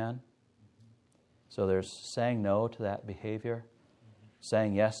new man. So there's saying no to that behavior,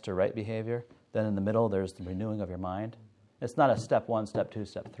 saying yes to right behavior. Then in the middle, there's the renewing of your mind. It's not a step 1, step 2,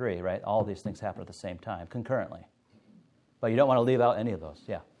 step 3, right? All these things happen at the same time, concurrently. But you don't want to leave out any of those,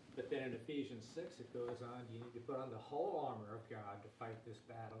 yeah. But then in Ephesians 6, it goes on, you need to put on the whole armor of God to fight this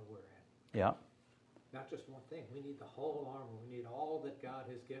battle we're in. Yeah. Not just one thing. We need the whole armor. We need all that God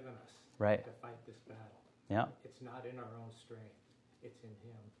has given us to fight this battle. Yeah. It's not in our own strength. It's in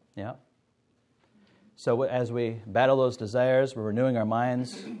Him. Yeah. So as we battle those desires, we're renewing our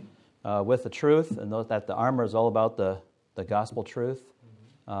minds with the truth, and that the armor is all about the gospel truth,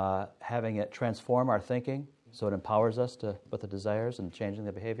 having it transform our thinking so it empowers us with the desires and changing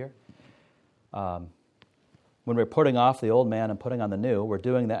the behavior. When we're putting off the old man and putting on the new, we're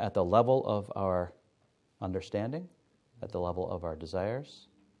doing that at the level of our understanding, at the level of our desires,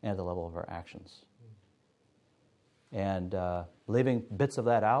 and at the level of our actions. And leaving bits of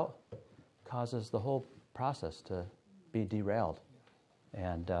that out causes the whole process to be derailed.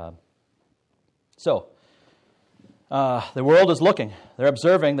 And so the world is looking. They're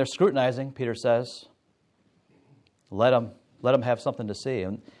observing. They're scrutinizing, Peter says. Let them have something to see.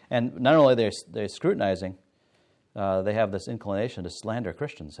 And not only are they scrutinizing, they have this inclination to slander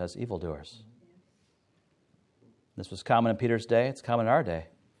Christians as evildoers. This was common in Peter's day. It's common in our day.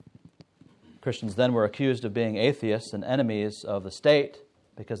 Christians then were accused of being atheists and enemies of the state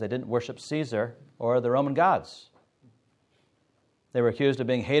because they didn't worship Caesar or the Roman gods. They were accused of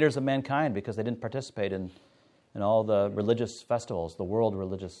being haters of mankind because they didn't participate in all the religious festivals, the world's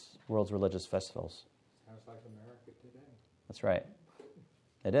religious festivals. Sounds like America today. That's right.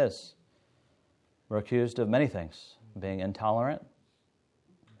 It is. We're accused of many things, being intolerant,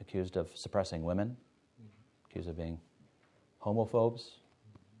 accused of suppressing women, accused of being homophobes,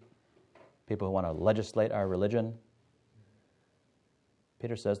 people who want to legislate our religion.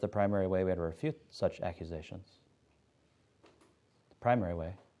 Peter says the primary way we have to refute such accusations, the primary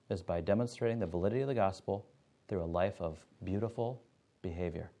way, is by demonstrating the validity of the gospel through a life of beautiful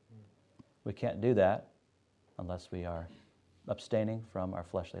behavior. We can't do that unless we are abstaining from our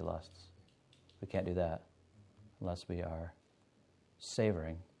fleshly lusts. We can't do that unless we are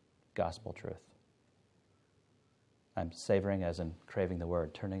savoring gospel truth. I'm savoring as in craving the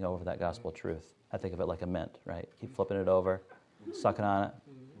word, turning over that gospel truth. I think of it like a mint, right? Keep flipping it over, sucking on it.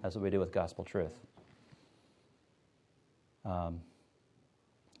 That's what we do with gospel truth. So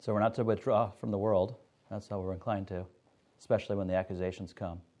we're not to withdraw from the world. That's how we're inclined to, especially when the accusations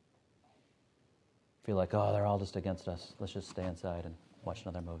come. Feel like, oh, they're all just against us. Let's just stay inside and watch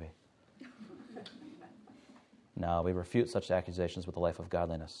another movie. No, we refute such accusations with a life of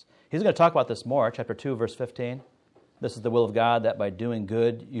godliness. He's going to talk about this more, chapter 2, verse 15. This is the will of God, that by doing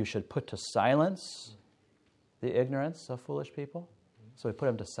good you should put to silence the ignorance of foolish people. So we put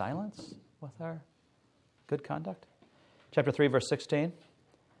them to silence with our good conduct. Chapter 3, verse 16.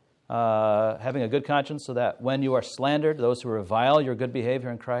 Having a good conscience, so that when you are slandered, those who revile your good behavior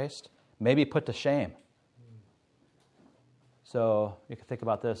in Christ may be put to shame. So you can think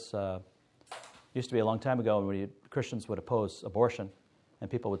about this. Used to be a long time ago when Christians would oppose abortion, and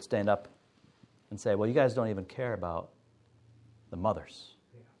people would stand up and say, well, you guys don't even care about the mothers.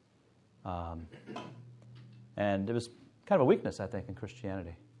 And it was kind of a weakness, I think, in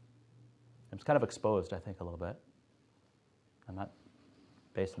Christianity. It was kind of exposed, I think, a little bit. I'm not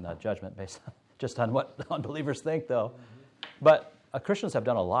basing that judgment just on what unbelievers think, though. But Christians have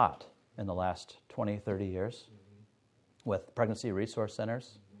done a lot in the last 20, 30 years with pregnancy resource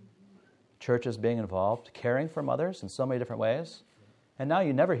centers, churches being involved, caring for mothers in so many different ways. And now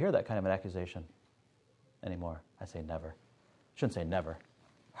you never hear that kind of an accusation anymore. I say never. Shouldn't say never.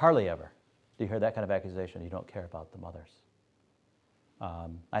 Hardly ever do you hear that kind of accusation. You don't care about the mothers.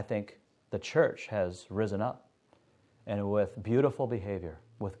 I think the church has risen up, and with beautiful behavior,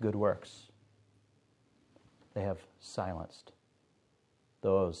 with good works, they have silenced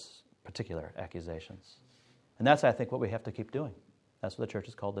those particular accusations. And that's, I think, what we have to keep doing. That's what the church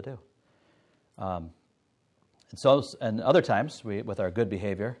is called to do. And other times, with our good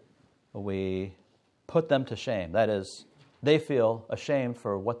behavior, we put them to shame. That is, they feel ashamed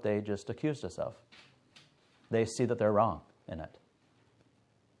for what they just accused us of. They see that they're wrong in it.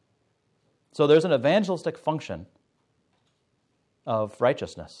 So there's an evangelistic function of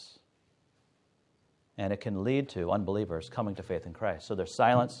righteousness, and it can lead to unbelievers coming to faith in Christ. So they're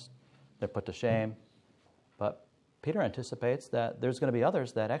silenced, they're put to shame, but Peter anticipates that there's going to be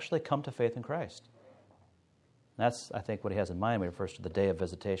others that actually come to faith in Christ. That's, I think, what he has in mind when he refers to the day of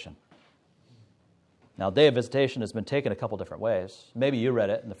visitation. Now, day of visitation has been taken a couple different ways. Maybe you read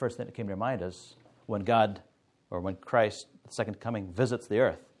it, and the first thing that came to your mind is when God, or when Christ, the second coming, visits the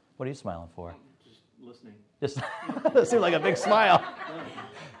earth. What are you smiling for? Just listening. Just it seemed like a big smile.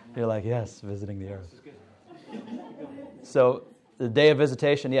 You're like, yes, visiting the earth. This is good. So the day of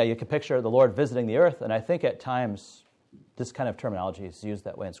visitation, yeah, you can picture the Lord visiting the earth, and I think at times this kind of terminology is used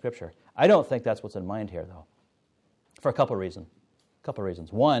that way in Scripture. I don't think that's what's in mind here, though, for a couple of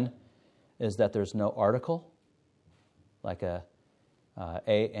reasons. One is that there's no article, like a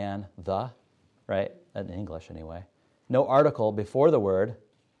and, the, right, in English anyway. No article before the word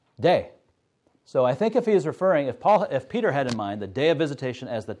day. So I think if he is referring, if Peter had in mind the day of visitation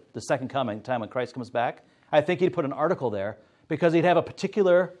as the second coming, time when Christ comes back, I think he'd put an article there because he'd have a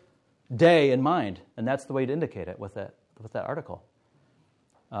particular day in mind, and that's the way to indicate it with that article.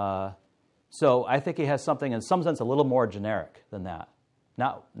 So I think he has something in some sense a little more generic than that,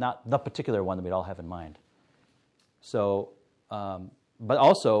 not the particular one that we'd all have in mind. So, but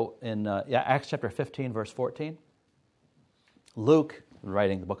also in Acts chapter 15, verse 14, Luke,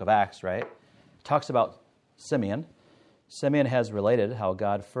 writing the book of Acts, right, talks about Simeon. Simeon has related how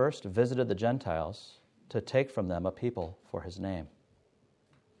God first visited the Gentiles to take from them a people for his name.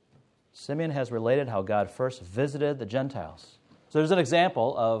 Simeon has related how God first visited the Gentiles. So there's an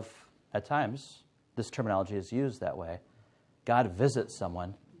example of, at times, this terminology is used that way. God visits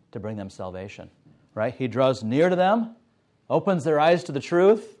someone to bring them salvation, right? He draws near to them, opens their eyes to the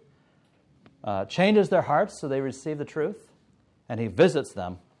truth, changes their hearts so they receive the truth, and he visits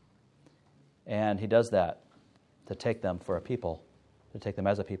them, and he does that to take them for a people, to take them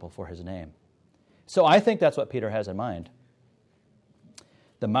as a people for his name. So I think that's what Peter has in mind.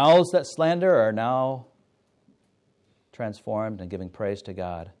 The mouths that slander are now transformed and giving praise to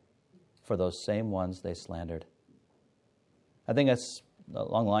God for those same ones they slandered. I think that's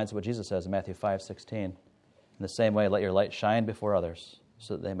along the lines of what Jesus says in Matthew 5:16. In the same way, let your light shine before others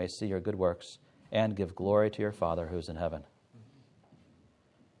so that they may see your good works and give glory to your Father who's in heaven.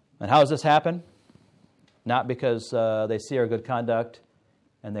 And how does this happen? Not because they see our good conduct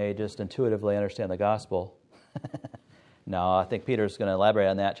and they just intuitively understand the gospel. No, I think Peter's going to elaborate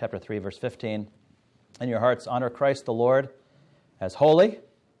on that. Chapter 3, verse 15. In your hearts, honor Christ the Lord as holy,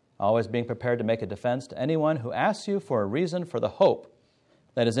 always being prepared to make a defense to anyone who asks you for a reason for the hope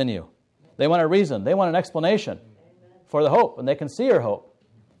that is in you. They want a reason. They want an explanation for the hope, and they can see your hope.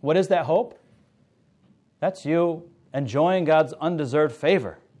 What is that hope? That's you enjoying God's undeserved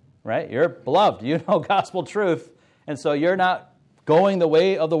favor, right? You're beloved. You know gospel truth, and so you're not going the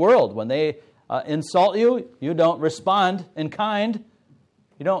way of the world. When they insult you, you don't respond in kind.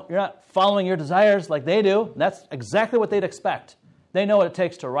 You're not following your desires like they do. That's exactly what they'd expect. They know what it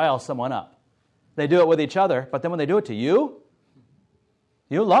takes to rile someone up. They do it with each other, but then when they do it to you,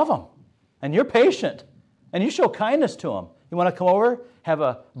 you love them, and you're patient, and you show kindness to them. You want to come over, have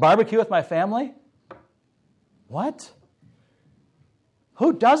a barbecue with my family? What?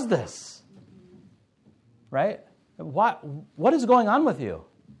 Who does this? Right? What is going on with you?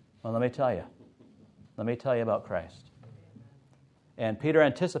 Well, let me tell you. Let me tell you about Christ. And Peter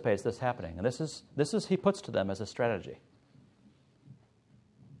anticipates this happening, and this is he puts to them as a strategy.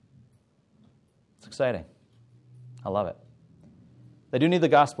 It's exciting. I love it. They do need the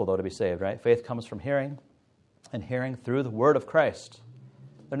gospel, though, to be saved, right? Faith comes from hearing, and hearing through the word of Christ.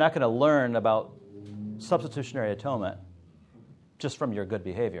 They're not going to learn about substitutionary atonement just from your good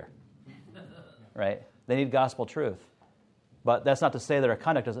behavior, right? They need gospel truth. But that's not to say that our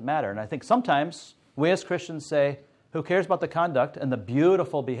conduct doesn't matter. And I think sometimes we as Christians say, who cares about the conduct and the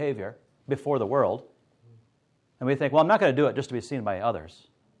beautiful behavior before the world? And we think, well, I'm not going to do it just to be seen by others.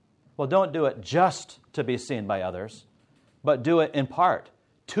 Well, don't do it just to be seen by others, but do it in part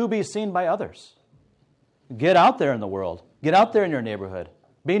to be seen by others. Get out there in the world. Get out there in your neighborhood.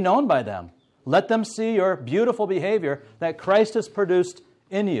 Be known by them. Let them see your beautiful behavior that Christ has produced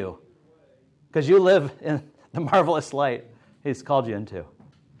in you, because you live in the marvelous light He's called you into.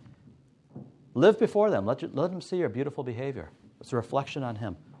 Live before them. Let them see your beautiful behavior. It's a reflection on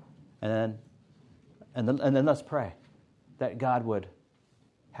Him. And then let's pray that God would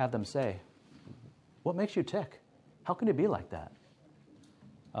have them say, what makes you tick? How can you be like that?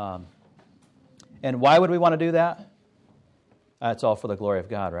 And why would we want to do that? It's all for the glory of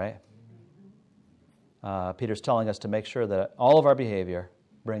God, right? Peter's telling us to make sure that all of our behavior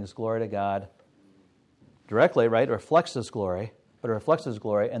brings glory to God directly, right? It reflects His glory, but it reflects His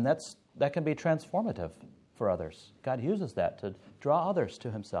glory, and that can be transformative for others. God uses that to draw others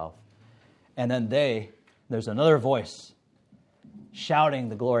to Himself. And then there's another voice shouting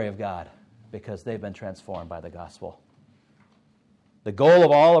the glory of God because they've been transformed by the gospel. The goal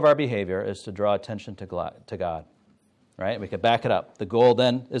of all of our behavior is to draw attention to God, right? We could back it up. The goal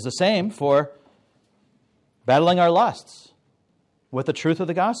then is the same for battling our lusts with the truth of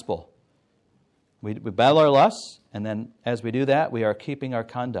the gospel. We battle our lusts, and then as we do that, we are keeping our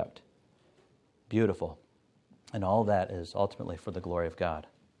conduct beautiful. And all that is ultimately for the glory of God.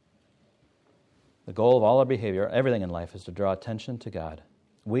 The goal of all our behavior, everything in life, is to draw attention to God.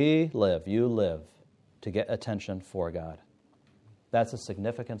 You live to get attention for God. That's the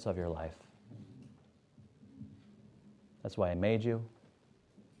significance of your life. That's why He made you.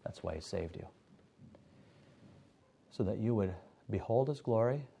 That's why He saved you. So that you would behold His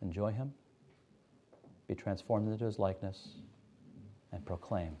glory, enjoy Him, be transformed into His likeness, and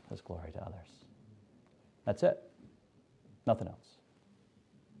proclaim His glory to others. That's it. Nothing else.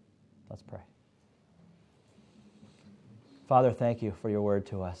 Let's pray. Father, thank You for Your word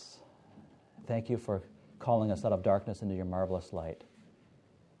to us. Thank You for calling us out of darkness into Your marvelous light.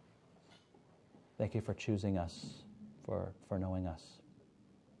 Thank You for choosing us, for knowing us.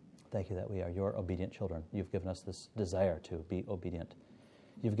 Thank You that we are Your obedient children. You've given us this desire to be obedient.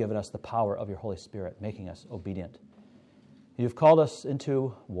 You've given us the power of Your Holy Spirit, making us obedient. You've called us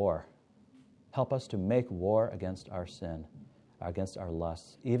into war. Help us to make war against our sin, against our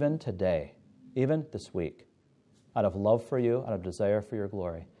lusts, even today, even this week, out of love for You, out of desire for Your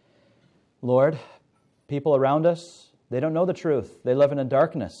glory. Lord, people around us, they don't know the truth. They live in a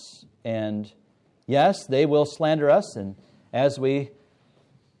darkness. And yes, they will slander us. And as we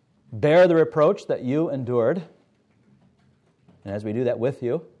bear the reproach that You endured, and as we do that with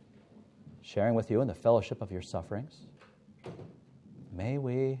You, sharing with You in the fellowship of Your sufferings, may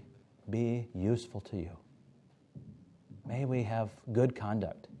we be useful to You. May we have good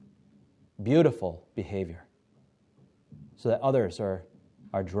conduct, beautiful behavior, so that others are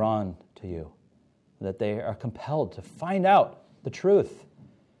drawn to You, that they are compelled to find out the truth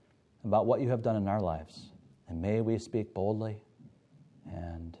about what You have done in our lives. And may we speak boldly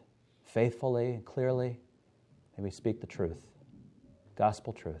and faithfully and clearly. May we speak the truth,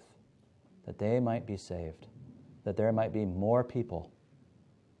 gospel truth, that they might be saved, that there might be more people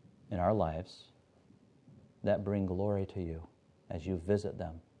in our lives that bring glory to You as You visit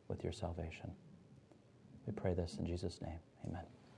them with Your salvation. We pray this in Jesus' name. Amen.